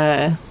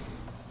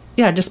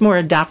just more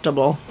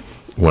adaptable.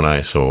 When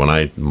I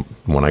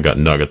got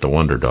Nugget the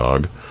Wonder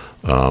Dog,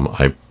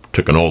 I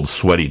took an old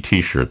sweaty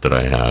T-shirt that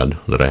I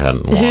hadn't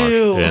washed,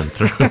 Ew. and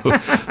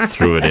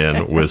threw it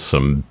in with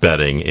some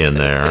bedding in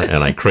there,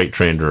 and I crate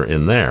trained her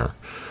in there.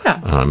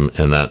 Yeah.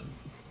 And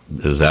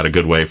is that a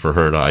good way for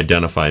her to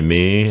identify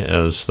me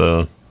as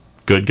the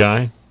good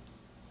guy?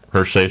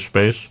 Her safe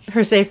space?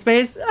 Her safe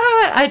space?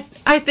 I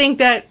think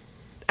that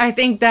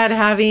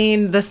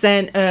having the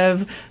scent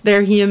of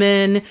their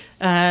human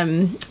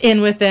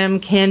in with them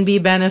can be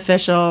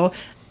beneficial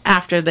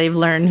after they've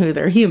learned who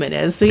their human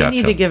is. So you Gotcha.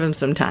 need to give them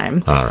some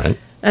time. All right.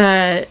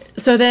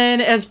 So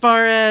then as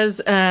far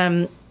as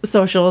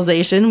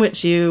socialization,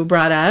 which you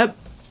brought up,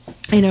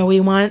 we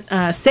want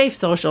safe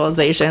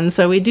socialization.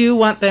 So we do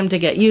want them to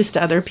get used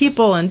to other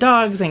people and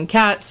dogs and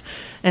cats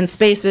and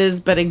spaces.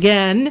 But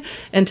again,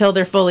 until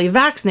they're fully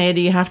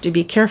vaccinated, you have to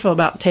be careful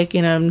about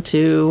taking them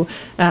to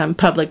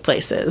public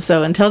places.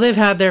 So until they've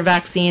had their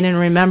vaccine, and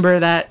remember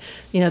that,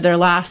 their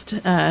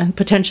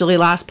potentially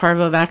last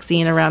parvo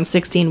vaccine around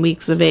 16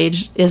 weeks of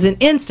age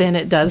isn't instant.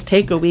 It does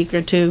take a week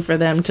or two for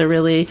them to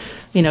really,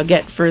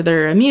 get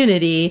further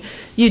immunity.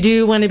 You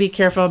do want to be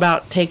careful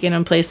about taking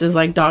them places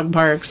like dog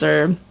parks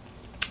or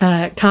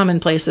common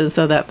places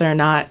so that they're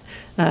not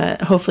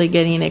hopefully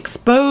getting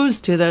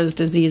exposed to those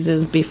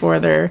diseases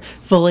before they're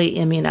fully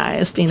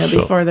immunized,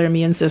 before their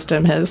immune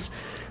system has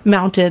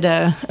mounted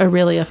a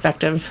really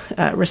effective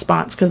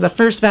response. Because the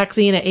first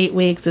vaccine at 8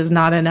 weeks is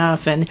not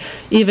enough, and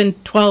even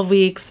 12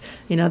 weeks,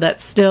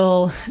 that's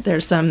still,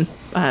 there's some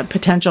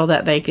potential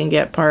that they can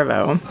get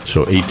parvo.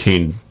 So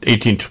 18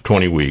 to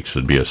 20 weeks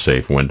would be a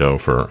safe window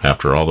for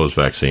after all those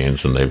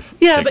vaccines, and they've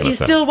but you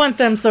still want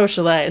them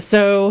socialized.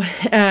 So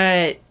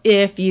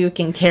if you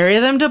can carry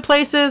them to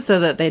places so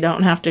that they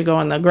don't have to go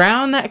on the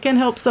ground, that can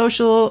help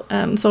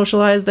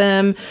socialize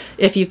them.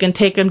 If you can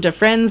take them to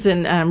friends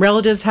and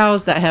relatives'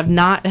 house that have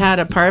not had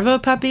a parvo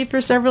puppy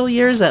for several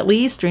years at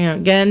least,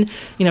 again,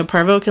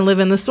 parvo can live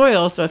in the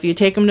soil. So if you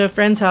take them to a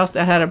friend's house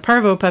that had a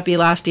parvo puppy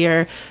last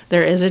year,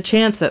 there is a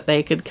chance that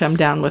they could come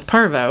down with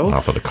parvo.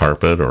 Off of the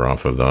carpet or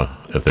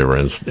if they were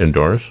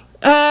indoors?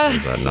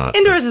 Is that not?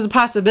 Indoors is a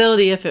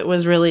possibility if it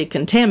was really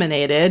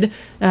contaminated.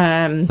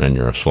 And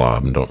you're a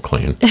slob and don't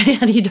clean.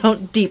 And you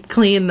don't deep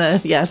clean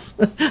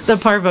the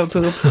parvo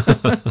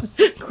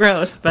poop.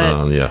 Gross,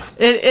 but yeah.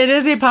 it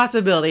is a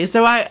possibility.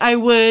 So I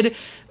would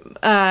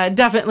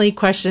definitely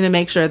question and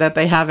make sure that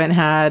they haven't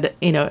had,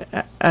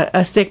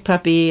 a sick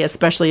puppy,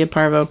 especially a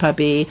parvo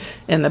puppy,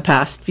 in the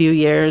past few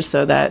years,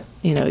 so that,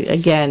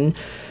 again,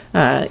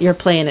 you're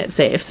playing it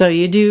safe. So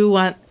you do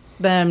want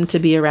them to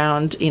be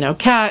around,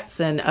 cats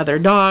and other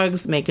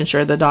dogs, making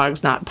sure the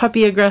dog's not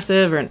puppy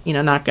aggressive or,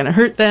 not going to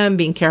hurt them,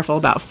 being careful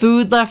about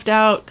food left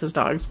out because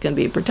dogs can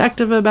be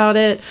protective about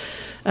it.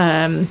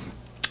 And,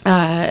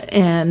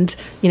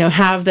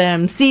 have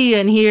them see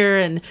and hear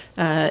and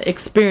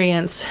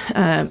experience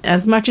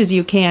as much as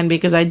you can,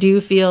 because I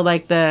do feel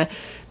like the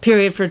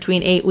period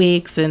between 8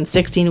 weeks and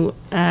 16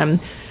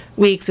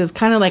 weeks is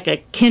kind of like a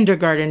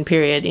kindergarten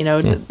period.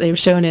 They've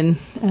shown in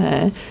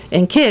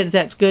kids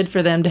that's good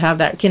for them to have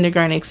that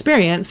kindergarten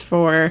experience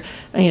for,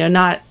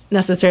 not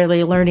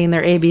necessarily learning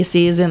their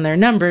ABCs and their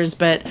numbers,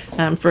 but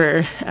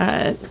for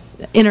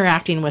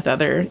interacting with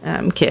other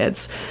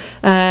kids.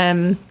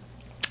 And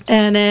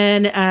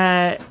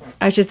then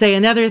I should say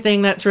another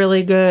thing that's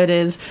really good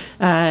is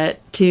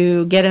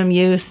to get them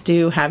used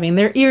to having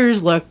their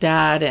ears looked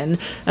at and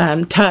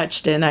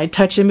touched. And I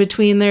touch in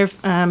between their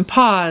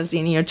paws,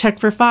 and check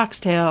for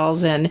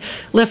foxtails and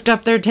lift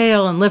up their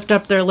tail and lift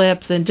up their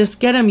lips and just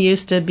get them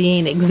used to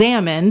being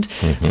examined,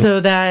 so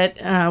that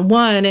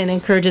it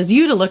encourages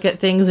you to look at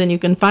things and you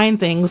can find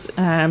things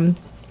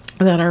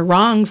that are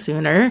wrong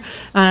sooner,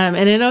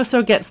 and it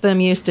also gets them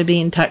used to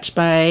being touched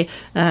by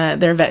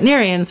their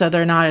veterinarian, so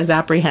they're not as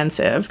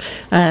apprehensive.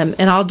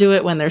 And I'll do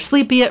it when they're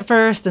sleepy at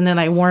first, and then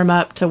I warm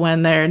up to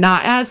when they're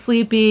not as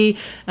sleepy.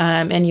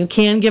 And you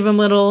can give them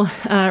little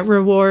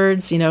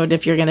rewards.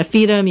 If you're going to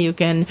feed them, you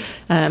can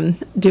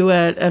do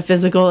a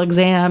physical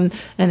exam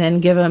and then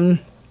give them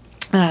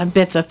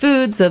bits of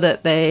food so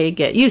that they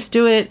get used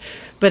to it.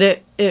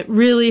 But it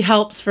really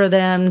helps for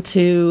them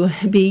to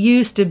be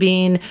used to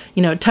being,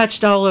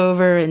 touched all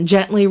over and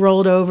gently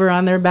rolled over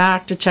on their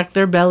back to check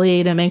their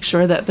belly to make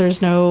sure that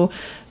there's no,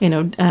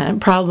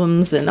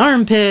 problems in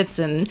armpits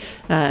and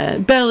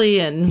belly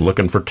and...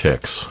 Looking for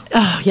ticks.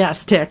 Oh,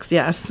 yes, ticks,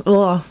 yes.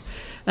 So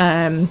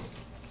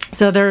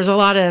there's a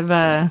lot of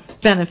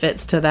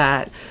benefits to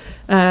that.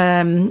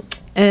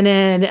 And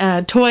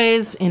then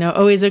toys,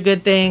 always a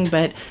good thing,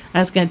 but I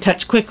was going to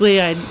touch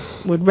quickly. I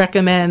would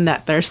recommend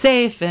that they're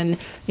safe and,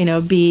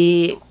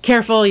 be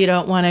careful. You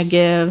don't want to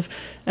give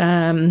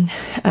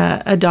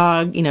a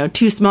dog,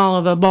 too small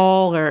of a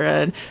ball or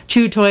a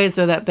chew toy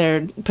so that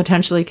they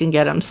potentially can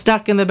get them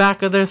stuck in the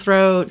back of their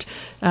throat.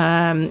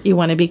 You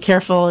want to be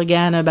careful,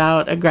 again,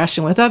 about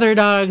aggression with other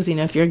dogs.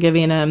 If you're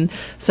giving them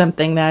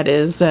something that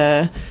is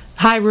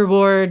high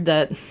reward,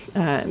 that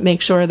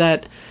make sure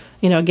that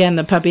again,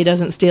 the puppy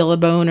doesn't steal a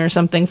bone or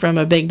something from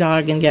a big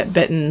dog and get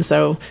bitten.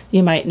 So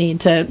you might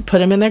need to put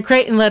them in their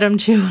crate and let them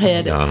chew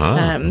it,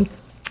 and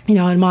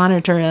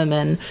monitor them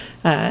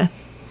and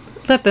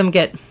let them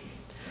get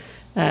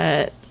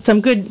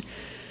some good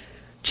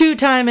chew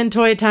time and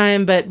toy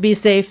time, but be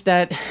safe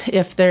that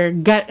if they're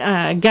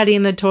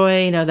gutting the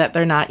toy, that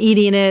they're not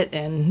eating it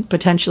and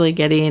potentially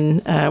getting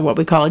what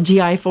we call a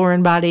GI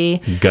foreign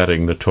body.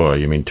 Gutting the toy,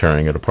 you mean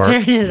tearing it apart?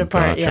 Tearing it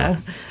apart, Gotcha. yeah.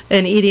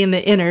 And eating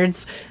the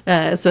innards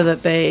so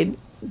that they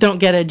don't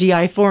get a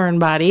GI foreign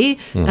body,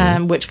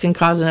 which can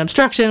cause an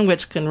obstruction,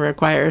 which can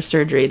require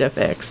surgery to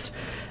fix.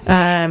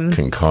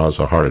 Can cause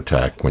a heart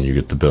attack when you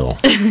get the bill.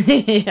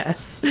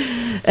 Yes.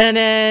 And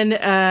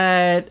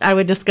then I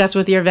would discuss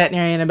with your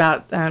veterinarian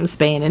about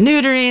spaying and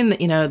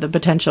neutering, the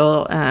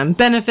potential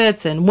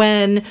benefits and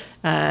when.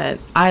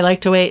 I like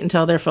to wait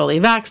until they're fully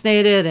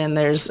vaccinated, and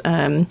there's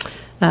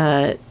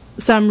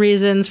some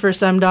reasons for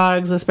some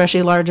dogs,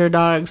 especially larger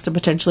dogs, to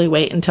potentially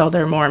wait until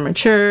they're more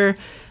mature.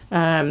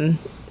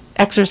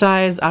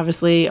 Exercise,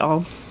 obviously,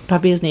 all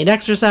puppies need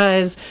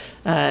exercise.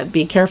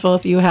 Be careful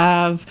if you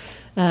have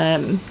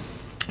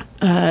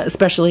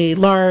especially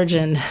large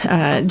and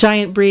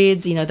giant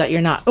breeds, that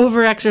you're not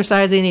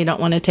over-exercising. You don't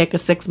want to take a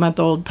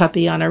 6-month-old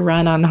puppy on a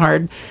run on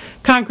hard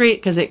concrete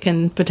because it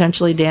can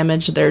potentially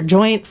damage their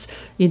joints.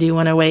 You do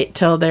want to wait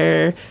till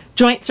their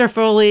joints are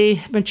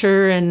fully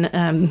mature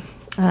and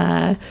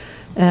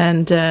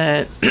And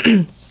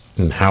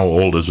how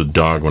old is a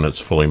dog when it's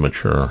fully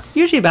mature?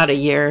 Usually about a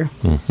year.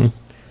 Mm-hmm.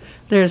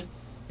 There's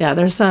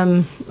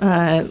some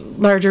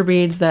larger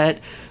breeds that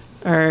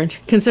are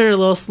considered a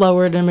little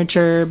slower to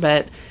mature,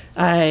 but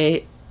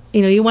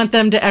you want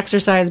them to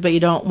exercise, but you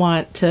don't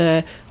want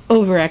to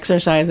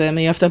over-exercise them.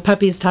 If the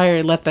puppy's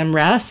tired, let them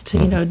rest.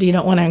 Mm-hmm. You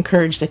don't want to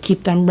encourage to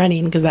keep them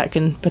running because that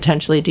can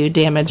potentially do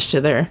damage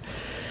to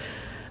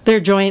their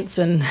joints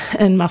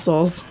and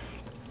muscles.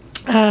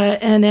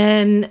 And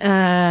then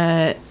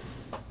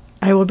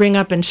I will bring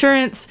up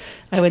insurance.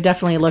 I would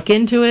definitely look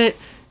into it.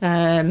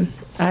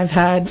 I've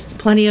had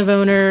plenty of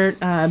owner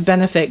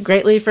benefit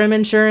greatly from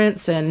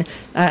insurance, and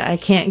I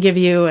can't give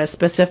you a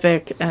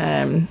specific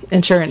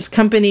insurance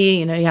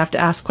company. You have to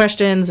ask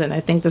questions, and I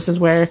think this is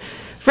where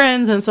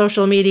friends and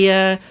social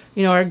media,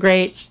 are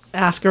great.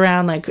 Ask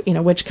around,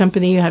 which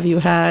company have you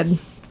had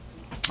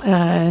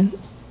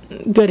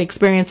good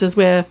experiences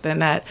with,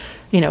 and that,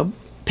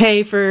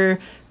 pay for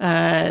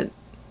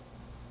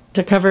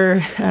to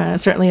cover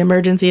certainly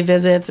emergency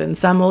visits, and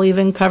some will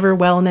even cover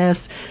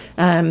wellness.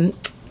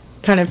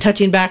 Kind of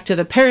touching back to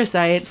the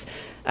parasites,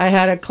 I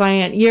had a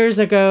client years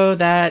ago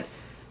that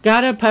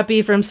got a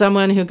puppy from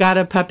someone who got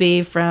a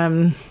puppy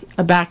from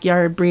a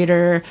backyard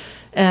breeder,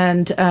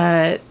 and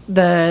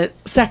the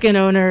second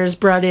owners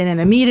brought in and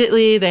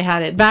immediately they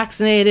had it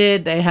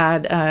vaccinated. They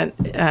had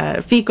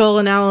fecal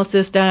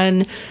analysis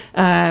done.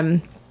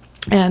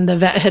 And the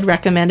vet had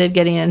recommended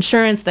getting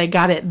insurance. They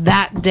got it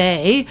that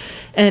day.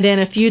 And then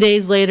a few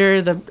days later,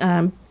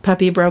 the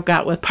puppy broke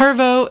out with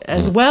parvo,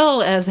 as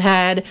well as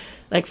had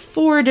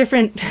 4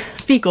 different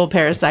fecal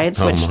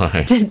parasites, which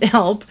didn't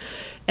help.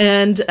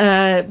 And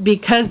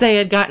because they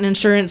had gotten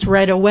insurance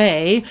right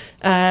away,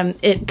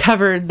 it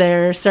covered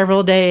their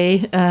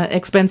several-day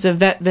expensive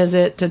vet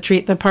visit to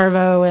treat the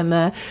parvo and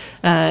the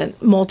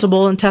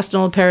multiple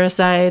intestinal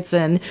parasites,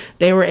 and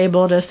they were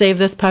able to save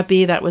this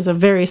puppy. That was a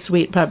very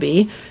sweet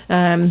puppy,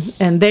 and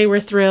they were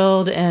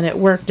thrilled, and it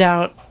worked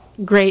out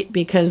great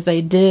because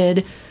they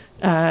did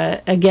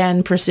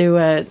again pursue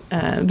a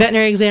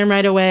veterinary exam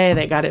right away.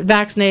 They got it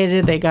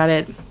vaccinated. They got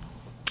it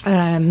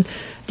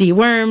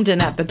dewormed,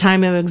 and at the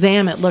time of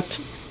exam it looked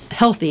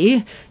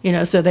healthy,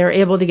 so they were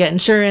able to get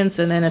insurance,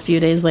 and then a few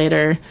days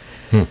later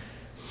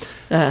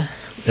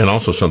and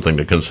also something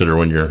to consider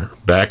when you're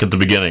back at the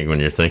beginning, when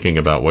you're thinking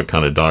about what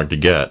kind of dog to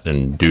get,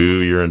 and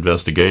do your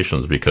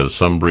investigations, because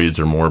some breeds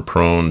are more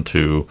prone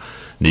to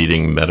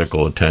needing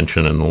medical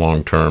attention in the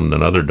long term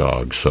than other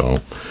dogs.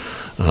 So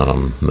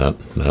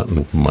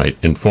that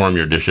might inform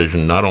your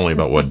decision not only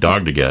about what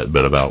dog to get,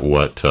 but about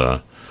what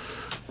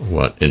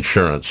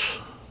insurance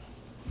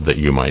that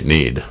you might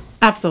need.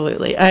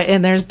 Absolutely.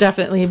 And there's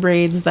definitely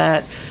breeds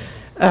that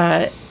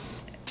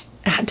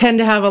tend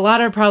to have a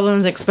lot of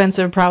problems,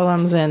 expensive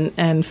problems,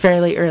 and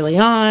fairly early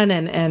on.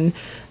 And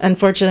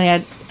unfortunately,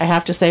 I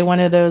have to say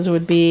one of those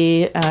would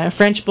be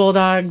French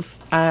Bulldogs.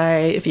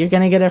 If you're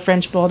going to get a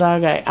French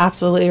Bulldog, I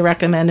absolutely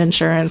recommend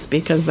insurance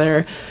because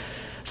they're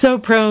so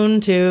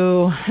prone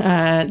to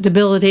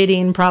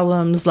debilitating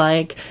problems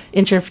like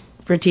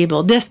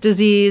intervertebral disc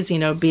disease,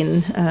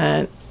 being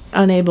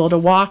unable to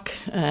walk,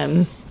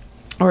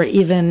 or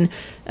even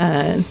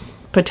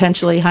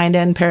potentially hind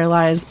end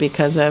paralyzed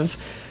because of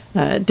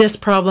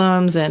disc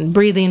problems and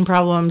breathing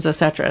problems,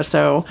 etc.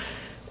 So,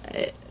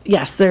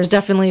 yes, there's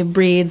definitely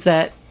breeds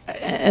that,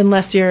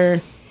 unless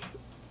you're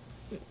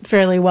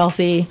fairly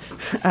wealthy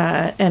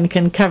and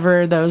can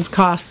cover those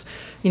costs,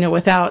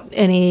 without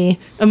any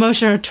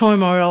emotional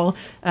turmoil,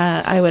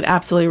 I would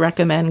absolutely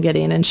recommend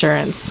getting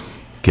insurance.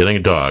 Getting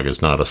a dog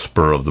is not a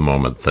spur of the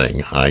moment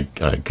thing. I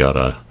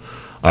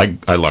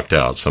lucked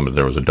out.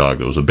 There was a dog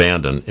that was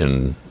abandoned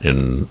in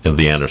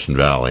the Anderson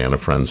Valley, and a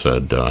friend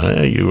said,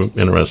 "Hey, you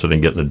interested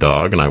in getting a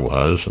dog?" And I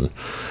was, and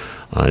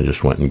I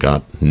just went and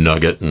got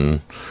Nugget,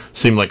 and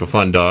seemed like a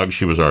fun dog.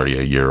 She was already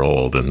a year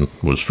old and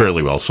was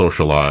fairly well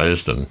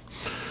socialized and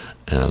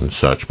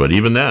such. But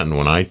even then,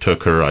 when I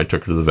took her to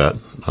the vet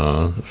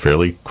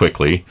fairly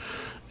quickly,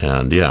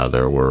 and yeah,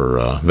 there were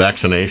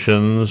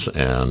vaccinations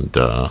and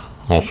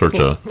all sorts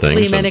of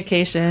things. Flea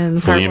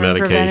medications, heartworm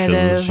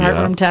preventative,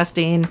 heartworm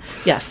testing.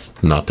 Yes.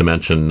 Not to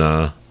mention,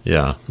 there's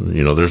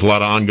a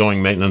lot of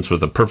ongoing maintenance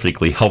with a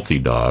perfectly healthy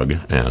dog,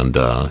 and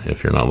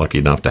if you're not lucky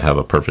enough to have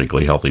a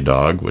perfectly healthy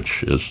dog,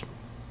 which is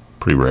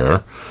pretty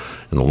rare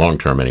in the long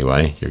term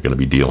anyway, you're going to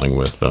be dealing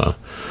with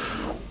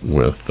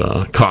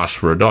costs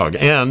for a dog,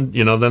 and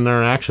then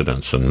there are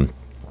accidents and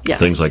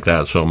things like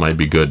that. So it might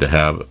be good to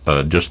have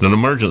just an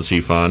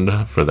emergency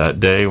fund for that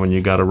day when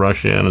you got to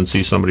rush in and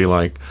see somebody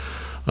like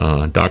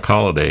Doc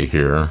Holliday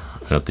here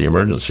at the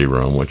emergency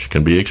room, which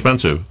can be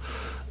expensive.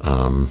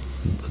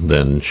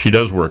 Then she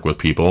does work with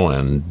people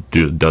and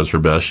does her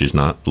best. She's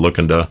not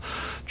looking to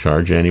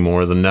charge any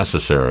more than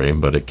necessary,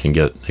 but it can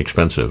get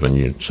expensive, and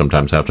you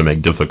sometimes have to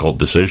make difficult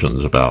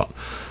decisions about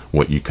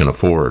what you can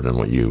afford and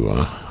what you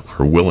are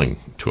willing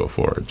to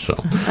afford. So,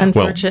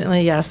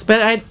 unfortunately, yes.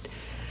 But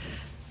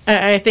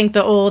I think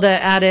the old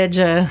adage,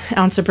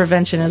 ounce of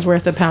prevention is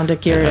worth a pound of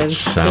cure,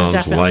 is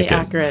definitely like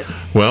accurate.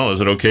 Well, is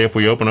it okay if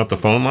we open up the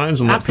phone lines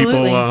and let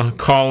people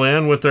call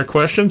in with their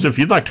questions? If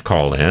you'd like to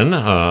call in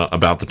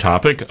about the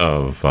topic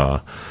of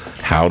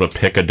how to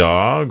pick a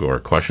dog, or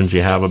questions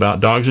you have about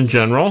dogs in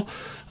general,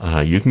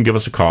 you can give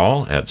us a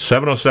call at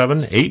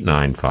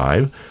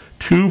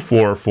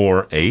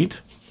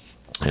 707-895-2448.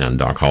 And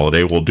Doc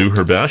Holliday will do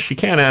her best. She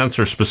can't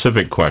answer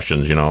specific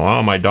questions.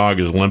 My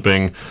dog is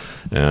limping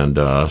and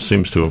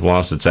seems to have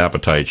lost its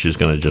appetite. She's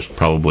going to just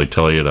probably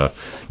tell you to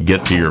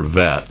get to your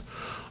vet.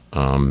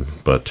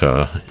 But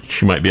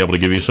she might be able to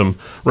give you some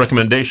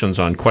recommendations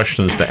on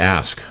questions to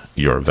ask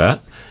your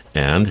vet.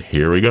 And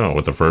here we go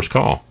with the first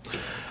call.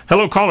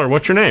 Hello, caller.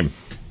 What's your name?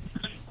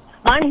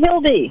 I'm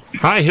Hildy.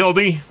 Hi,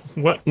 Hildy.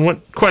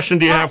 What question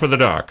do you have for the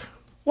doc?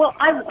 Well,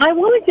 I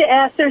wanted to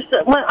ask,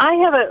 I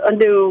have a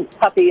new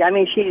puppy. I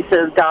mean, she's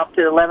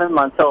adopted, 11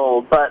 months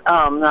old, but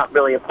not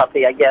really a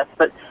puppy, I guess.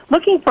 But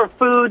looking for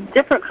food,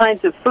 different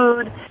kinds of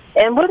food.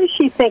 And what does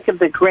she think of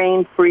the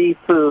grain-free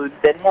food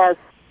that has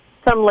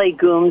some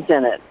legumes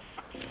in it?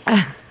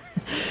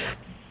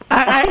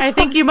 I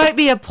think you might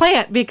be a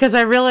plant, because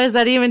I realize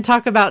that even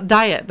talk about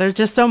diet. There's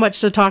just so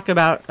much to talk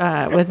about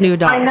with new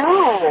dogs. I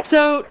know.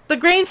 So the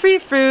grain-free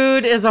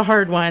food is a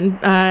hard one.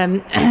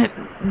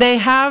 They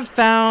have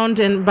found,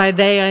 and by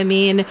they I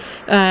mean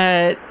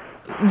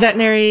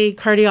veterinary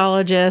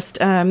cardiologist,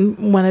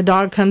 when a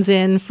dog comes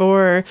in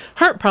for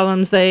heart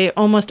problems, they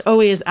almost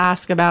always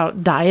ask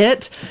about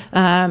diet.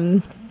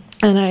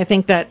 And I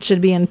think that should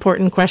be an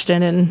important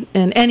question in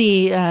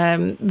any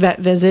vet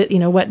visit,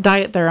 what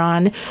diet they're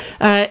on.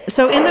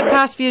 So in the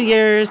past few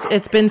years,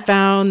 it's been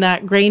found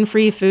that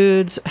grain-free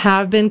foods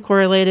have been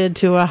correlated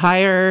to a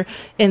higher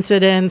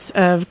incidence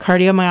of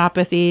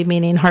cardiomyopathy,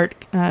 meaning heart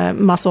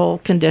muscle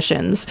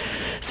conditions.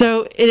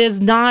 So it is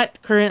not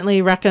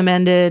currently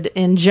recommended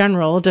in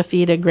general to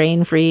feed a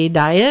grain-free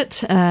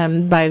diet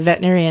by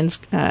veterinarians.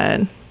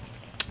 And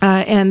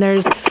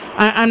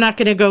I'm not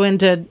going to go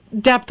into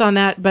depth on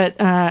that, but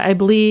I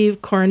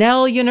believe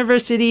Cornell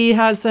University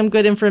has some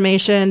good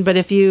information. But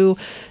if you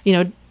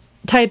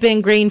type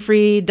in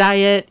grain-free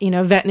diet,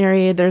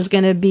 veterinary, there's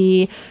going to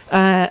be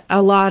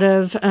a lot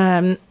of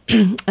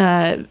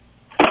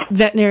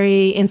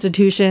veterinary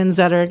institutions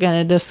that are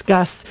going to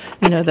discuss,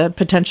 the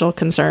potential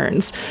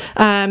concerns.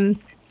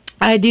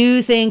 I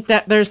do think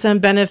that there's some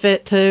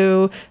benefit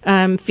to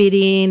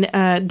feeding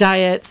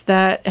diets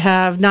that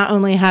have not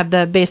only had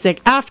the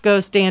basic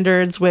AAFCO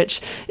standards, which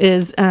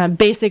is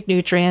basic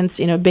nutrients,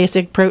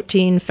 basic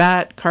protein,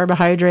 fat,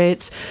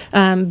 carbohydrates,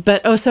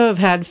 but also have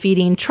had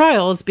feeding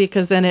trials,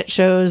 because then it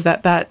shows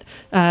that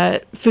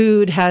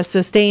food has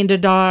sustained a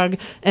dog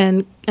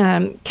and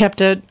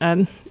kept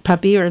a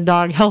puppy or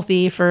dog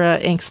healthy for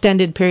an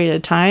extended period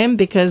of time,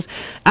 because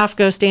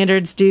AAFCO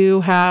standards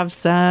do have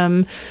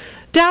some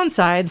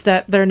downsides,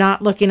 that they're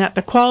not looking at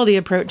the quality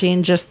of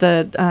protein, just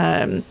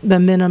the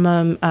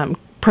minimum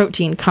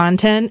protein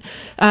content.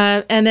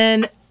 And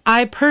then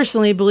I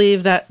personally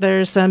believe that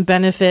there's some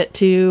benefit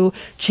to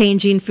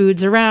changing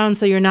foods around,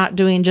 so you're not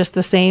doing just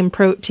the same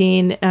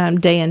protein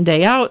day in,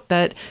 day out,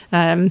 that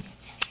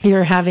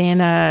you're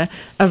having a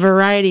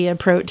variety of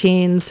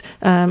proteins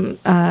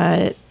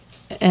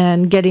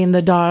and getting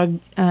the dog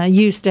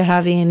used to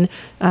having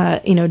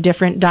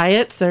different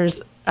diets.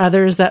 There's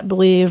others that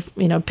believe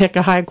pick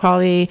a high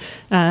quality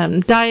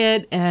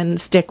diet and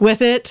stick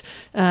with it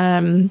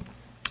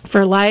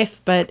for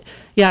life. But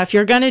yeah, if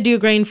you're going to do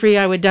grain free,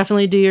 I would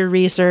definitely do your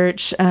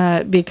research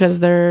because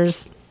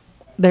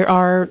there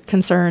are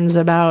concerns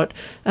about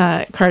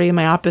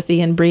cardiomyopathy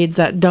in breeds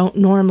that don't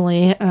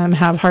normally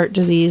have heart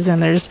disease,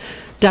 and there's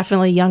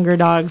definitely younger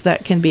dogs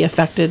that can be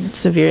affected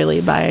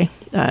severely by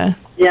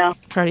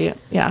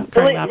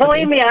cardiomyopathy.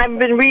 Believe me, I've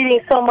been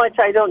reading so much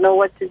I don't know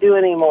what to do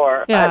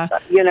anymore. Yeah.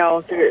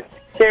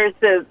 There's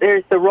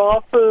the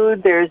raw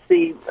food, there's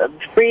the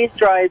freeze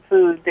dried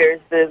food,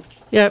 there's the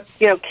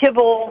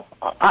kibble.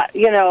 I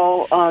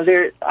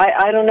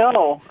don't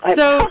know.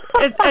 So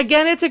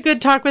it's a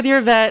good talk with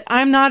your vet.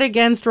 I'm not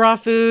against raw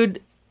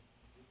food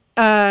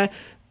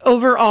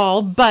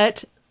overall,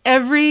 but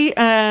every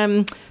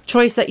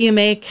choice that you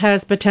make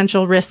has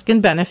potential risk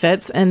and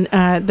benefits, and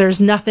there's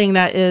nothing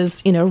that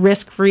is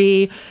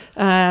risk-free.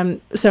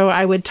 So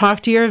I would talk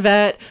to your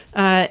vet,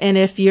 and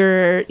if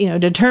you're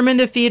determined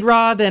to feed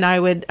raw, then I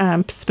would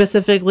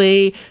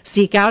specifically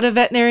seek out a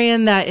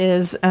veterinarian that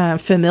is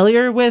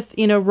familiar with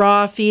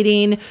raw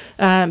feeding,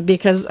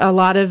 because a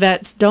lot of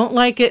vets don't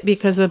like it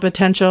because of the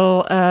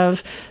potential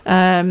of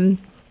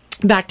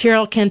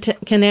bacterial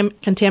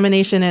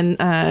contamination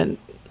and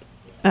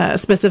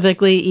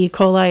specifically E.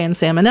 coli and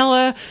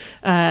Salmonella,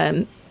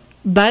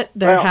 but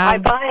I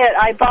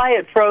buy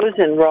it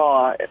frozen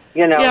raw.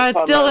 Yeah,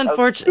 it's still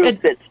unfortunate.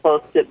 It's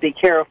supposed to be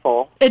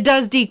careful. It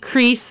does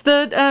decrease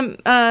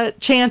the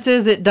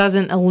chances. It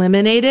doesn't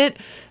eliminate it.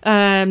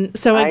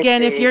 So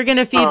again, if you're going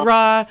to feed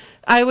raw,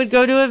 I would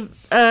go to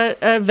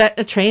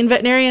a trained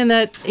veterinarian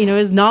that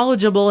is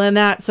knowledgeable in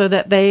that, so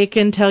that they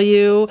can tell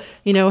you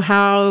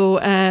how.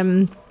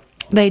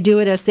 They do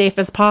it as safe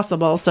as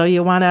possible. So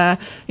you want to,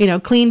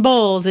 clean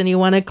bowls, and you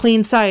want to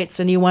clean sites,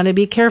 and you want to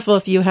be careful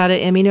if you had an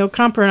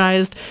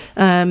immunocompromised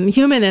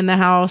human in the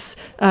house,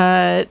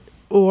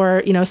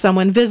 or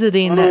someone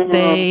visiting, that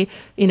they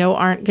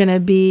aren't going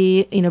to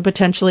be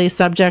potentially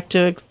subject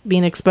to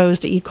being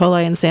exposed to E.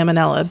 coli and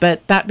Salmonella.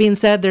 But that being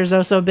said, there's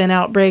also been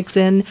outbreaks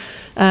of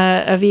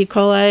E.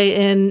 coli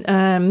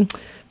in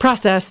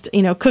processed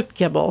cooked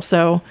kibble.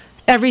 So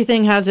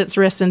everything has its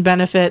risks and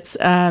benefits.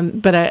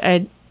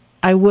 But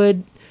I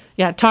would,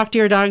 talk to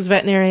your dog's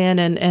veterinarian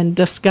and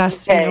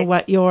discuss,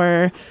 what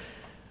your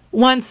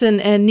wants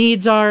and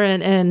needs are,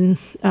 and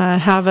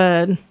have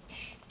a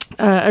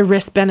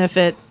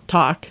risk-benefit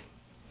talk.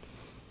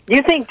 Do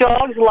you think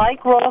dogs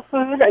like raw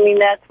food? I mean,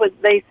 that's what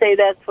they say.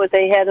 That's what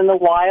they had in the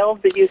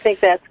wild. But do you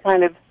think that's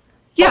kind of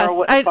Yes,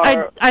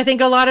 I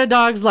think a lot of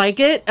dogs like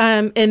it.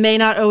 It may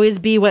not always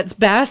be what's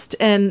best,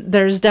 and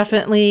there's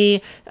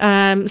definitely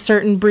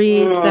certain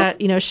breeds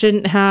that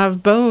shouldn't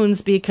have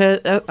bones, because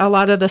a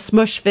lot of the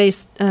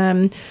smush-faced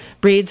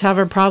breeds have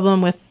a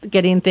problem with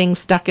getting things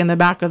stuck in the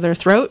back of their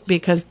throat,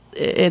 because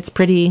it's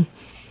pretty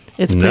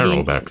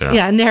narrow back there.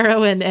 Yeah,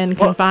 narrow and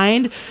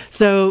confined.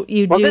 So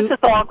this is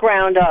all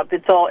ground up.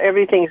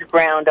 Everything's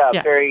ground up.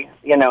 Yeah. Very,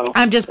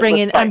 I'm just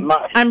bringing.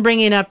 I'm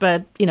bringing up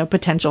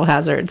potential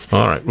hazards.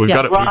 All right, we've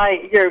got it.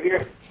 Right,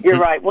 you're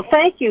right. Well,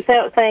 thank you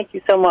so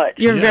much.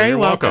 You're very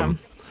welcome.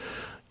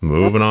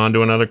 Moving on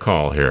to another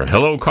call here.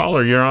 Hello,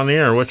 caller. You're on the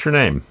air. What's your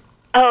name?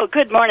 Oh,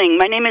 good morning.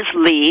 My name is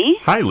Lee.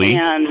 Hi, Lee.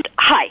 And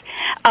hi.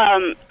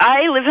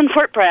 I live in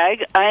Fort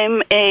Bragg.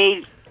 I'm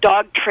a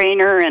dog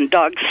trainer and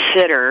dog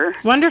sitter.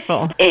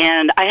 Wonderful.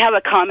 And I have a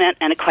comment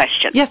and a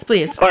question. Yes,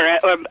 please. Or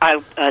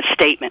a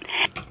statement.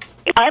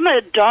 I'm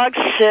a dog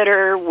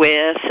sitter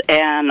with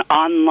an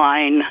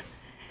online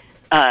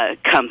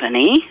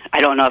company. I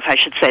don't know if I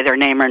should say their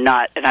name or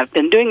not, and I've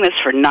been doing this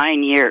for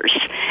 9 years.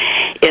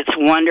 It's a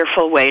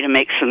wonderful way to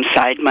make some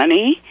side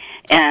money,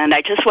 and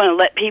I just want to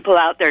let people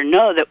out there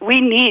know that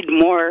we need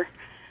more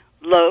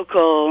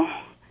local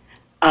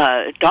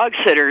dog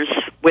sitters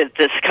with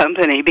this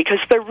company, because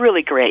they're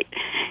really great.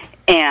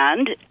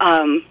 And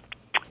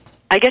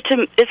I get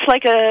to, it's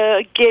like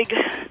a gig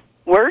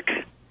work.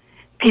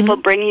 People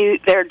bring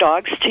their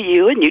dogs to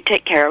you, and you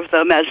take care of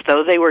them as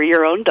though they were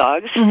your own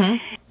dogs. Mm-hmm.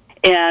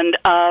 And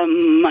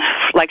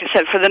like I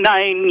said, for the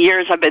 9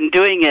 years I've been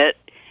doing it,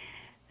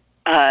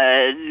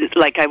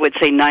 like I would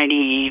say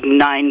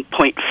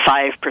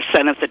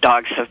 99.5% of the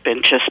dogs have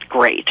been just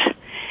great.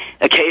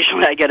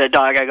 Occasionally I get a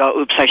dog, I go,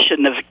 oops, I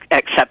shouldn't have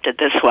accepted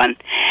this one.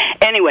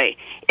 Anyway,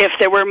 if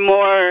there were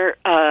more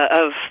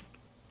of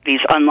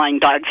these online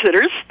dog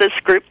sitters, this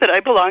group that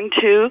I belong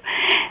to,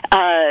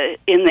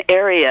 in the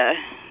area,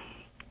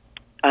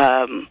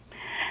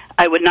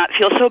 I would not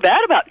feel so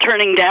bad about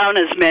turning down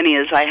as many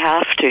as I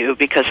have to,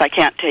 because I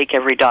can't take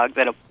every dog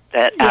that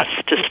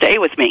asks to stay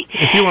with me.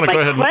 If you want to go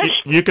ahead,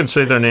 you can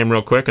say their name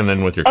real quick, and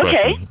then with your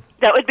question.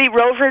 That would be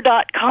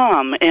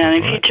Rover.com, and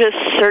if you just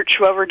search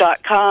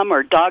Rover.com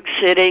or dog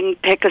sitting,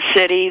 pick a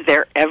city,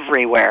 they're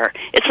everywhere.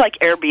 It's like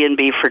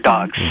Airbnb for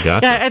dogs.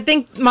 Gotcha. Yeah, I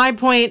think my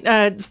point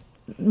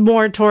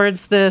more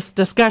towards this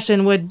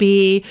discussion would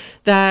be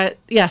that,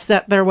 yes,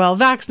 that they're well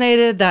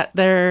vaccinated, that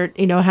they're,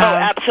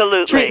 have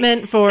absolutely.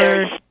 treatment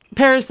for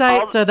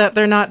parasites so that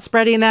they're not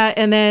spreading that.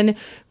 And then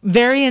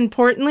very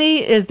importantly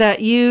is that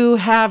you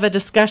have a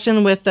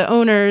discussion with the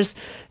owners,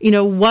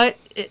 what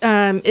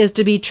is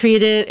to be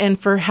treated and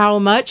for how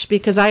much,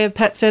 because I have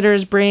pet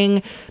sitters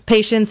bring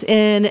patients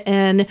in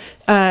and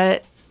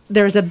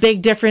there's a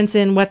big difference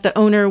in what the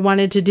owner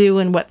wanted to do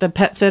and what the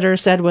pet sitter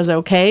said was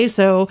okay.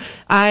 So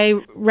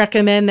I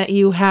recommend that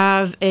you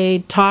have a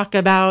talk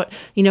about,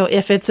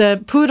 if it's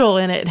a poodle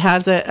and it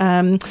has a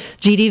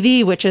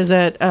GDV, which is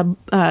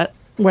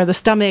where the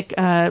stomach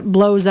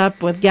blows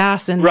up with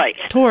gas and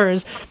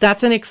tores,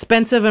 that's an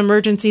expensive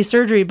emergency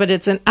surgery, but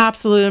it's an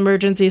absolute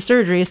emergency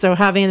surgery. So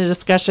having a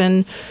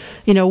discussion,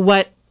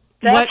 what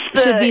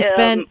should be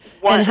spent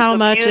and how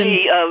much. The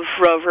beauty of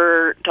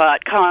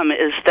Rover.com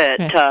is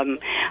that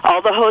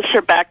all the hosts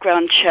are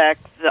background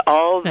checked.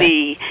 All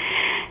the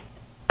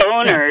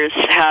owners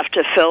have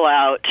to fill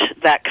out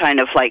that kind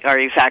of are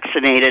you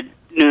vaccinated,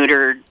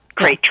 neutered,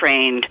 crate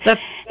trained.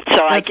 That's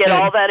I get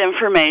all that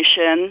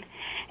information.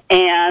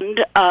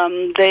 And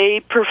they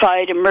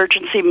provide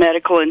emergency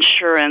medical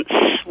insurance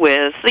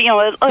with, a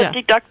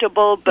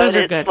deductible. But those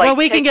are good. Well,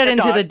 we can get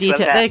into the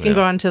detail. They can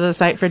go onto the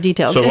site for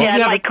details. So, if you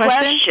have my a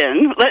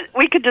question,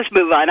 we could just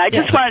move on. I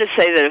just wanted to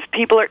say that if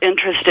people are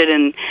interested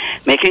in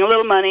making a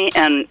little money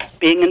and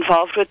being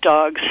involved with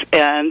dogs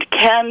and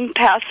can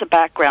pass a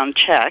background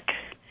check,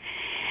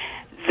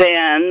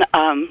 then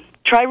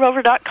try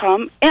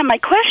Rover.com. And my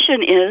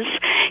question is,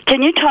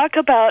 can you talk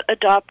about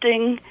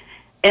adopting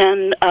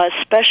and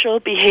special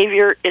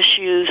behavior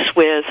issues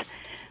with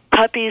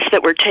puppies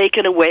that were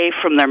taken away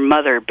from their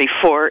mother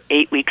before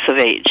 8 weeks of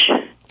age?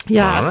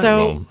 Yeah, right,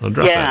 so we'll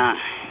address that.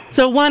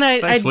 So one, I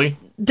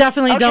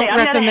definitely don't recommend.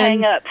 I'm going to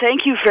hang up.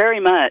 Thank you very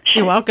much.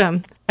 You're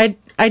welcome.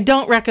 I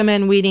don't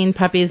recommend weaning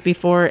puppies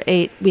before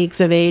 8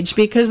 weeks of age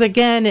because,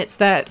 again, it's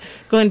that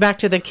going back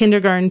to the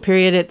kindergarten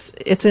period.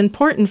 It's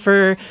important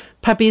for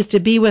puppies to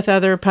be with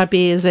other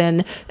puppies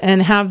and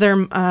have their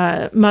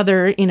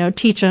mother,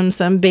 teach them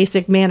some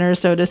basic manners,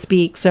 so to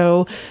speak.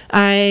 So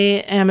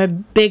I am a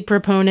big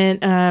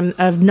proponent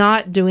of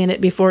not doing it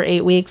before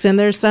 8 weeks, and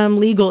there's some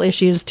legal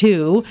issues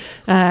too.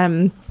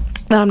 I'm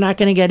not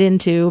going to get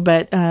into,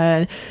 but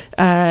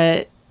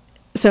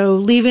so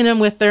leaving them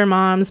with their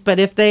moms. But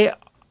if they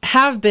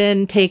have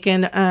been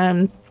taken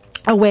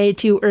away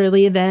too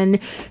early, then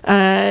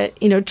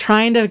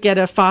trying to get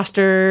a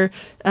foster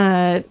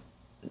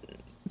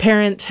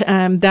parent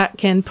that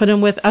can put them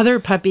with other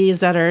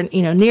puppies that are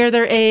near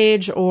their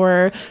age,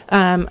 or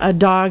a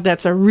dog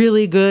that's a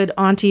really good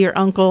auntie or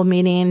uncle,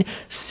 meaning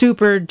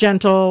super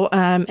gentle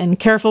and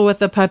careful with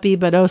the puppy,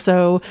 but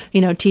also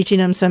teaching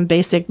them some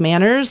basic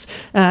manners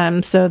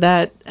so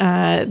that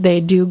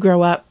they do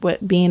grow up with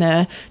being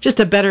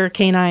just a better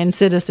canine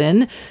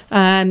citizen.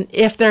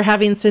 If they're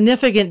having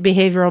significant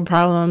behavioral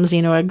problems,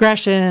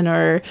 aggression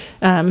or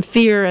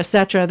fear,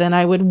 etc., then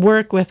I would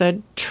work with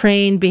a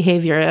trained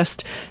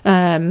behaviorist.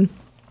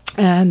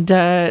 And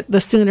the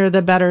sooner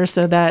the better,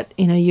 so that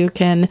you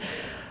can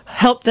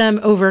help them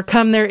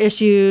overcome their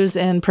issues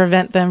and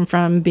prevent them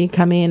from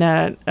becoming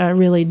a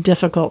really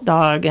difficult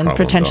dog and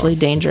potentially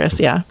dangerous.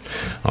 Yeah.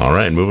 All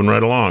right, moving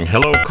right along.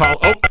 Hello, call.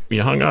 Oh,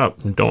 you hung up.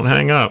 Don't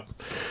hang up.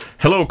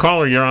 Hello,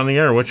 caller. You're on the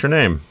air. What's your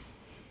name?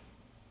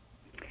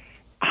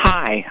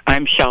 Hi,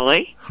 I'm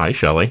Shelley. Hi,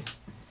 Shelley.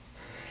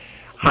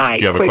 Hi.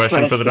 Do you have a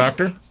question for the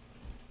doctor?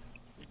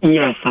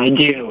 Yes, I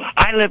do.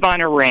 I live on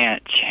a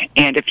ranch,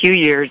 and a few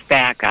years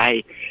back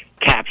I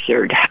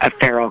captured a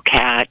feral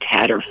cat,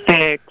 had her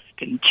fixed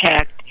and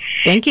checked.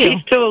 Thank you. She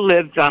still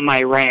lives on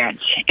my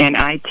ranch, and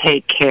I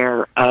take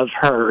care of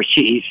her.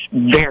 She's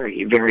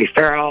very, very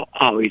feral,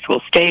 always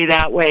will stay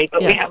that way,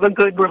 but we have a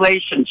good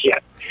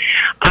relationship.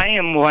 I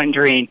am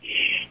wondering,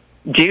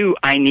 do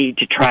I need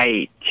to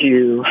try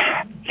to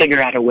figure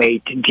out a way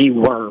to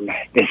deworm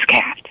this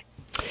cat?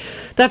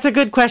 That's a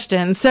good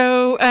question.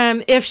 So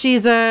if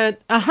she's a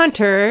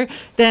hunter,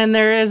 then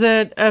there is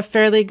a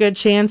fairly good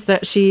chance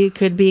that she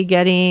could be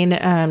getting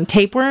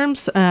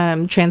tapeworms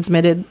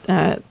transmitted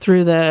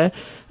through the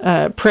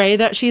prey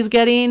that she's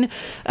getting.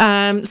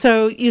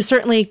 So you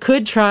certainly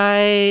could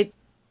try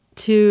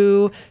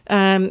to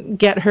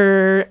get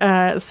her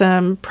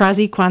some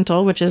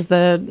praziquantel, which is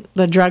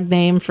the drug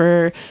name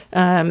for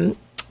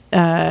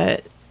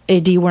a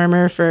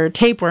dewormer for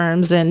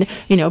tapeworms, and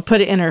put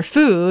it in her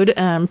food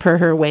per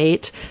her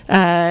weight.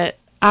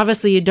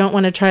 Obviously, you don't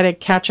want to try to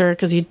catch her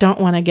because you don't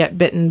want to get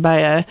bitten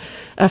by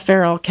a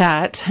feral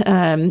cat.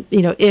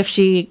 If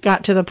she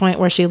got to the point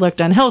where she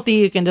looked unhealthy,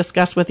 you can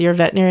discuss with your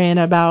veterinarian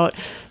about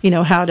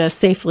how to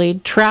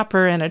safely trap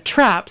her in a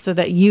trap so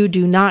that you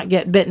do not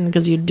get bitten,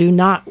 because you do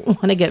not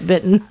want to get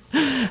bitten.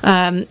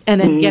 And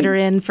then get her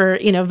in for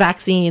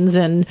vaccines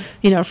and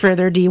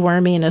further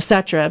deworming,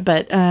 etc.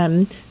 But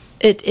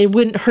it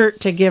wouldn't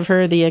hurt to give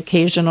her the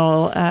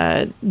occasional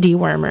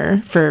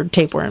dewormer for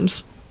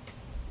tapeworms.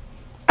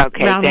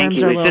 Okay, thank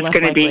you. Is this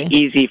going to be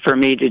easy for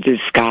me to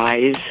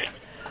disguise?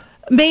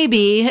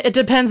 Maybe. It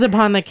depends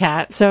upon the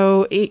cat.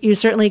 So you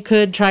certainly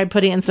could try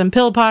putting in some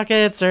pill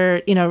pockets, or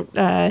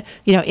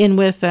in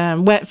with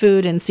wet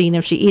food and seeing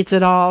if she eats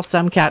it all.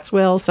 Some cats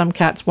will, some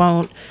cats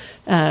won't.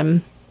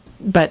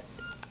 But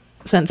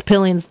since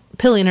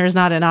pilling her is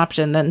not an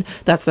option, then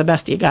that's the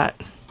best you got.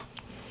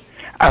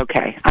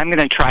 Okay, I'm going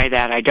to try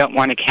that. I don't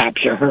want to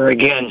capture her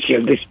again.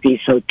 She'll just be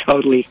so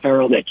totally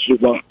feral that she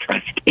won't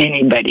trust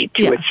anybody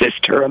to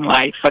assist her in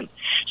life. But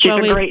she's a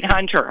great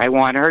hunter. I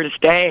want her to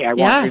stay. I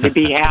want her to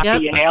be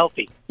happy and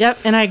healthy. Yep,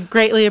 and I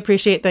greatly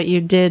appreciate that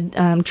you did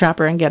trap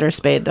her and get her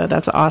spayed, though.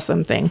 That's an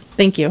awesome thing.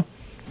 Thank you.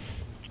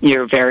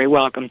 You're very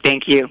welcome.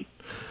 Thank you.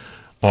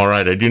 All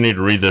right, I do need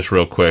to read this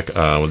real quick.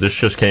 This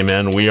just came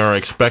in. We are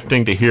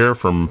expecting to hear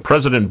from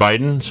President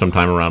Biden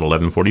sometime around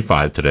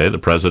 11:45 today. The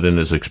president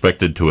is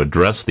expected to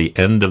address the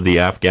end of the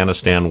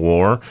Afghanistan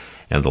war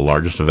and the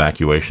largest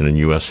evacuation in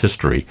U.S.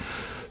 history.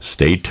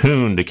 Stay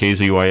tuned to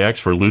KZYX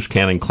for Loose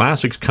Cannon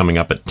Classics coming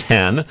up at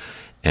 10,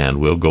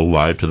 and we'll go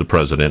live to the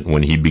president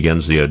when he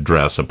begins the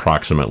address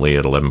approximately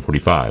at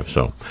 11:45.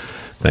 So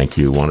thank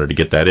you. Wanted to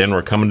get that in.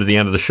 We're coming to the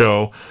end of the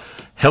show.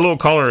 Hello,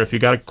 caller. If you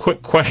got a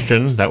quick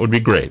question, that would be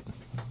great.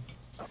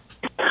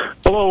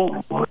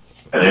 Hello.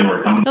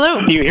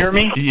 Hello. Do you hear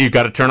me? You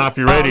got to turn off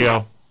your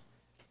radio.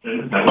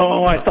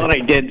 Oh, I thought I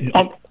did.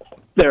 Oh,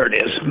 there it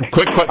is.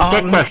 Quick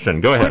question.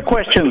 Go ahead.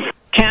 Quick question.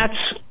 Cats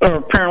are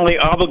apparently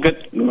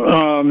obligate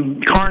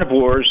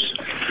carnivores.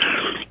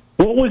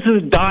 What was the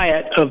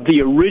diet of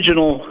the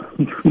original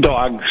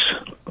dogs,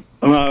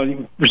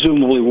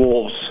 presumably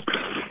wolves?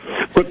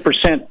 What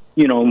percent,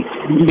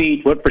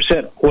 meat, what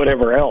percent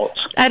whatever else?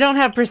 I don't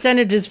have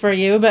percentages for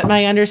you, but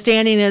my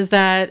understanding is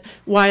that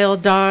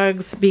wild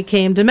dogs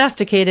became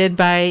domesticated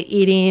by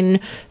eating,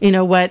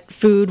 what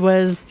food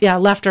was,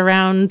 left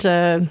around,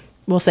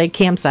 we'll say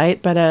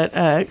campsite, but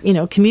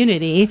a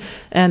community,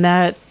 and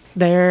that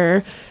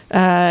there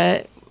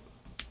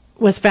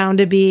was found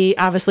to be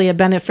obviously a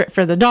benefit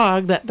for the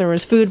dog, that there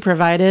was food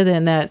provided,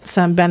 and that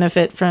some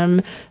benefit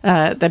from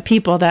the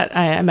people, that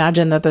I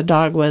imagine that the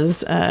dog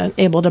was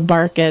able to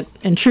bark at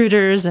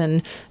intruders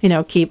and,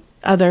 keep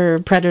other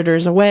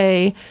predators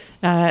away.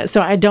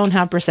 So I don't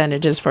have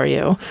percentages for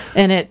you.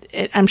 And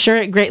I'm sure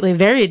it greatly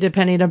varied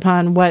depending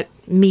upon what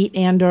meat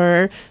and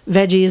or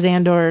veggies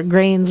and or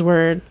grains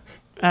were,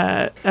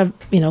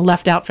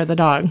 left out for the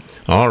dog.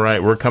 All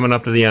right. We're coming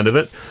up to the end of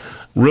it.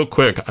 Real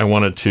quick, I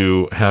wanted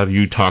to have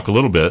you talk a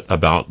little bit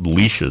about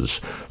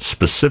leashes,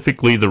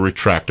 specifically the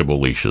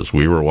retractable leashes.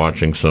 We were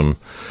watching some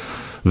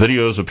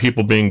videos of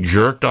people being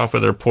jerked off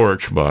of their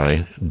porch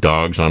by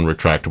dogs on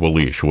retractable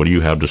leash. What do you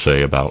have to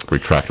say about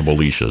retractable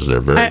leashes? They're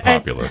very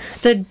popular.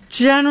 The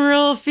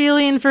general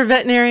feeling for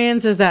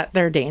veterinarians is that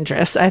they're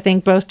dangerous. I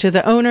think both to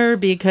the owner,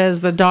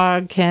 because the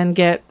dog can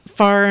get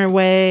far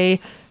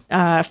away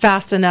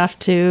fast enough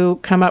to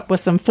come up with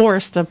some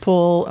force to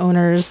pull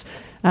owners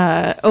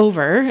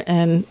over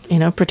and,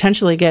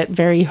 potentially get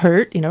very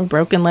hurt,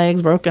 broken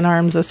legs, broken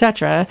arms,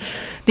 etc.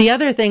 The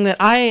other thing that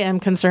I am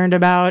concerned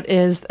about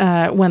is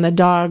when the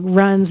dog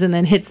runs and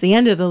then hits the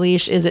end of the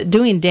leash, is it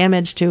doing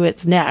damage to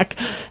its neck?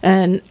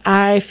 And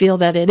I feel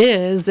that it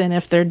is. And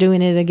if they're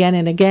doing it again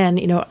and again,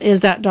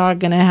 is that dog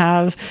going to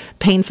have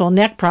painful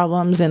neck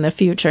problems in the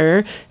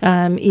future,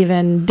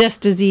 even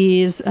disc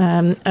disease,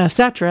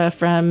 etc.,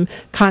 from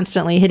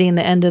constantly hitting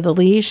the end of the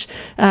leash?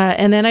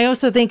 And then I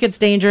also think it's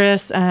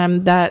dangerous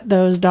that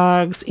those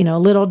dogs,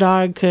 little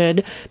dog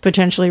could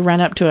potentially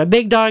run up to a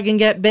big dog and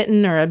get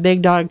bitten, or a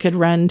big dog could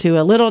run to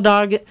a little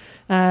dog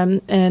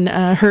and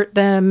hurt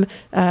them,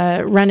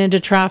 run into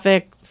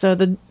traffic.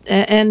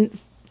 And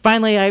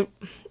finally,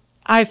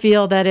 I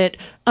feel that it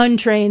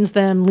untrains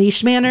them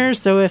leash manners.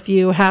 So if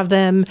you have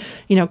them,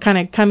 kind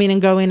of coming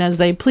and going as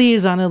they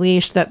please on a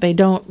leash, that they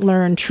don't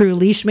learn true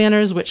leash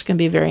manners, which can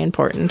be very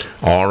important.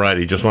 All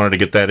righty. Just wanted to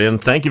get that in.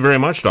 Thank you very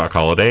much, Doc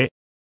Holliday.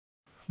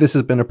 This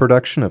has been a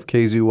production of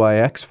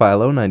KZYX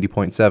Philo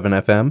 90.7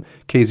 FM,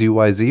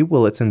 KZYZ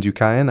Willits and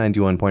Ukiah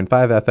 91.5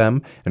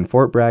 FM, and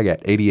Fort Bragg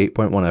at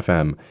 88.1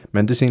 FM,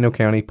 Mendocino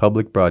County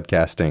Public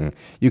Broadcasting.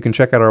 You can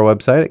check out our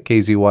website at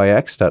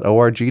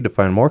kzyx.org to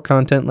find more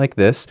content like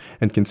this,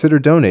 and consider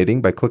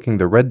donating by clicking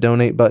the red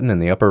donate button in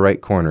the upper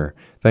right corner.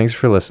 Thanks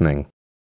for listening.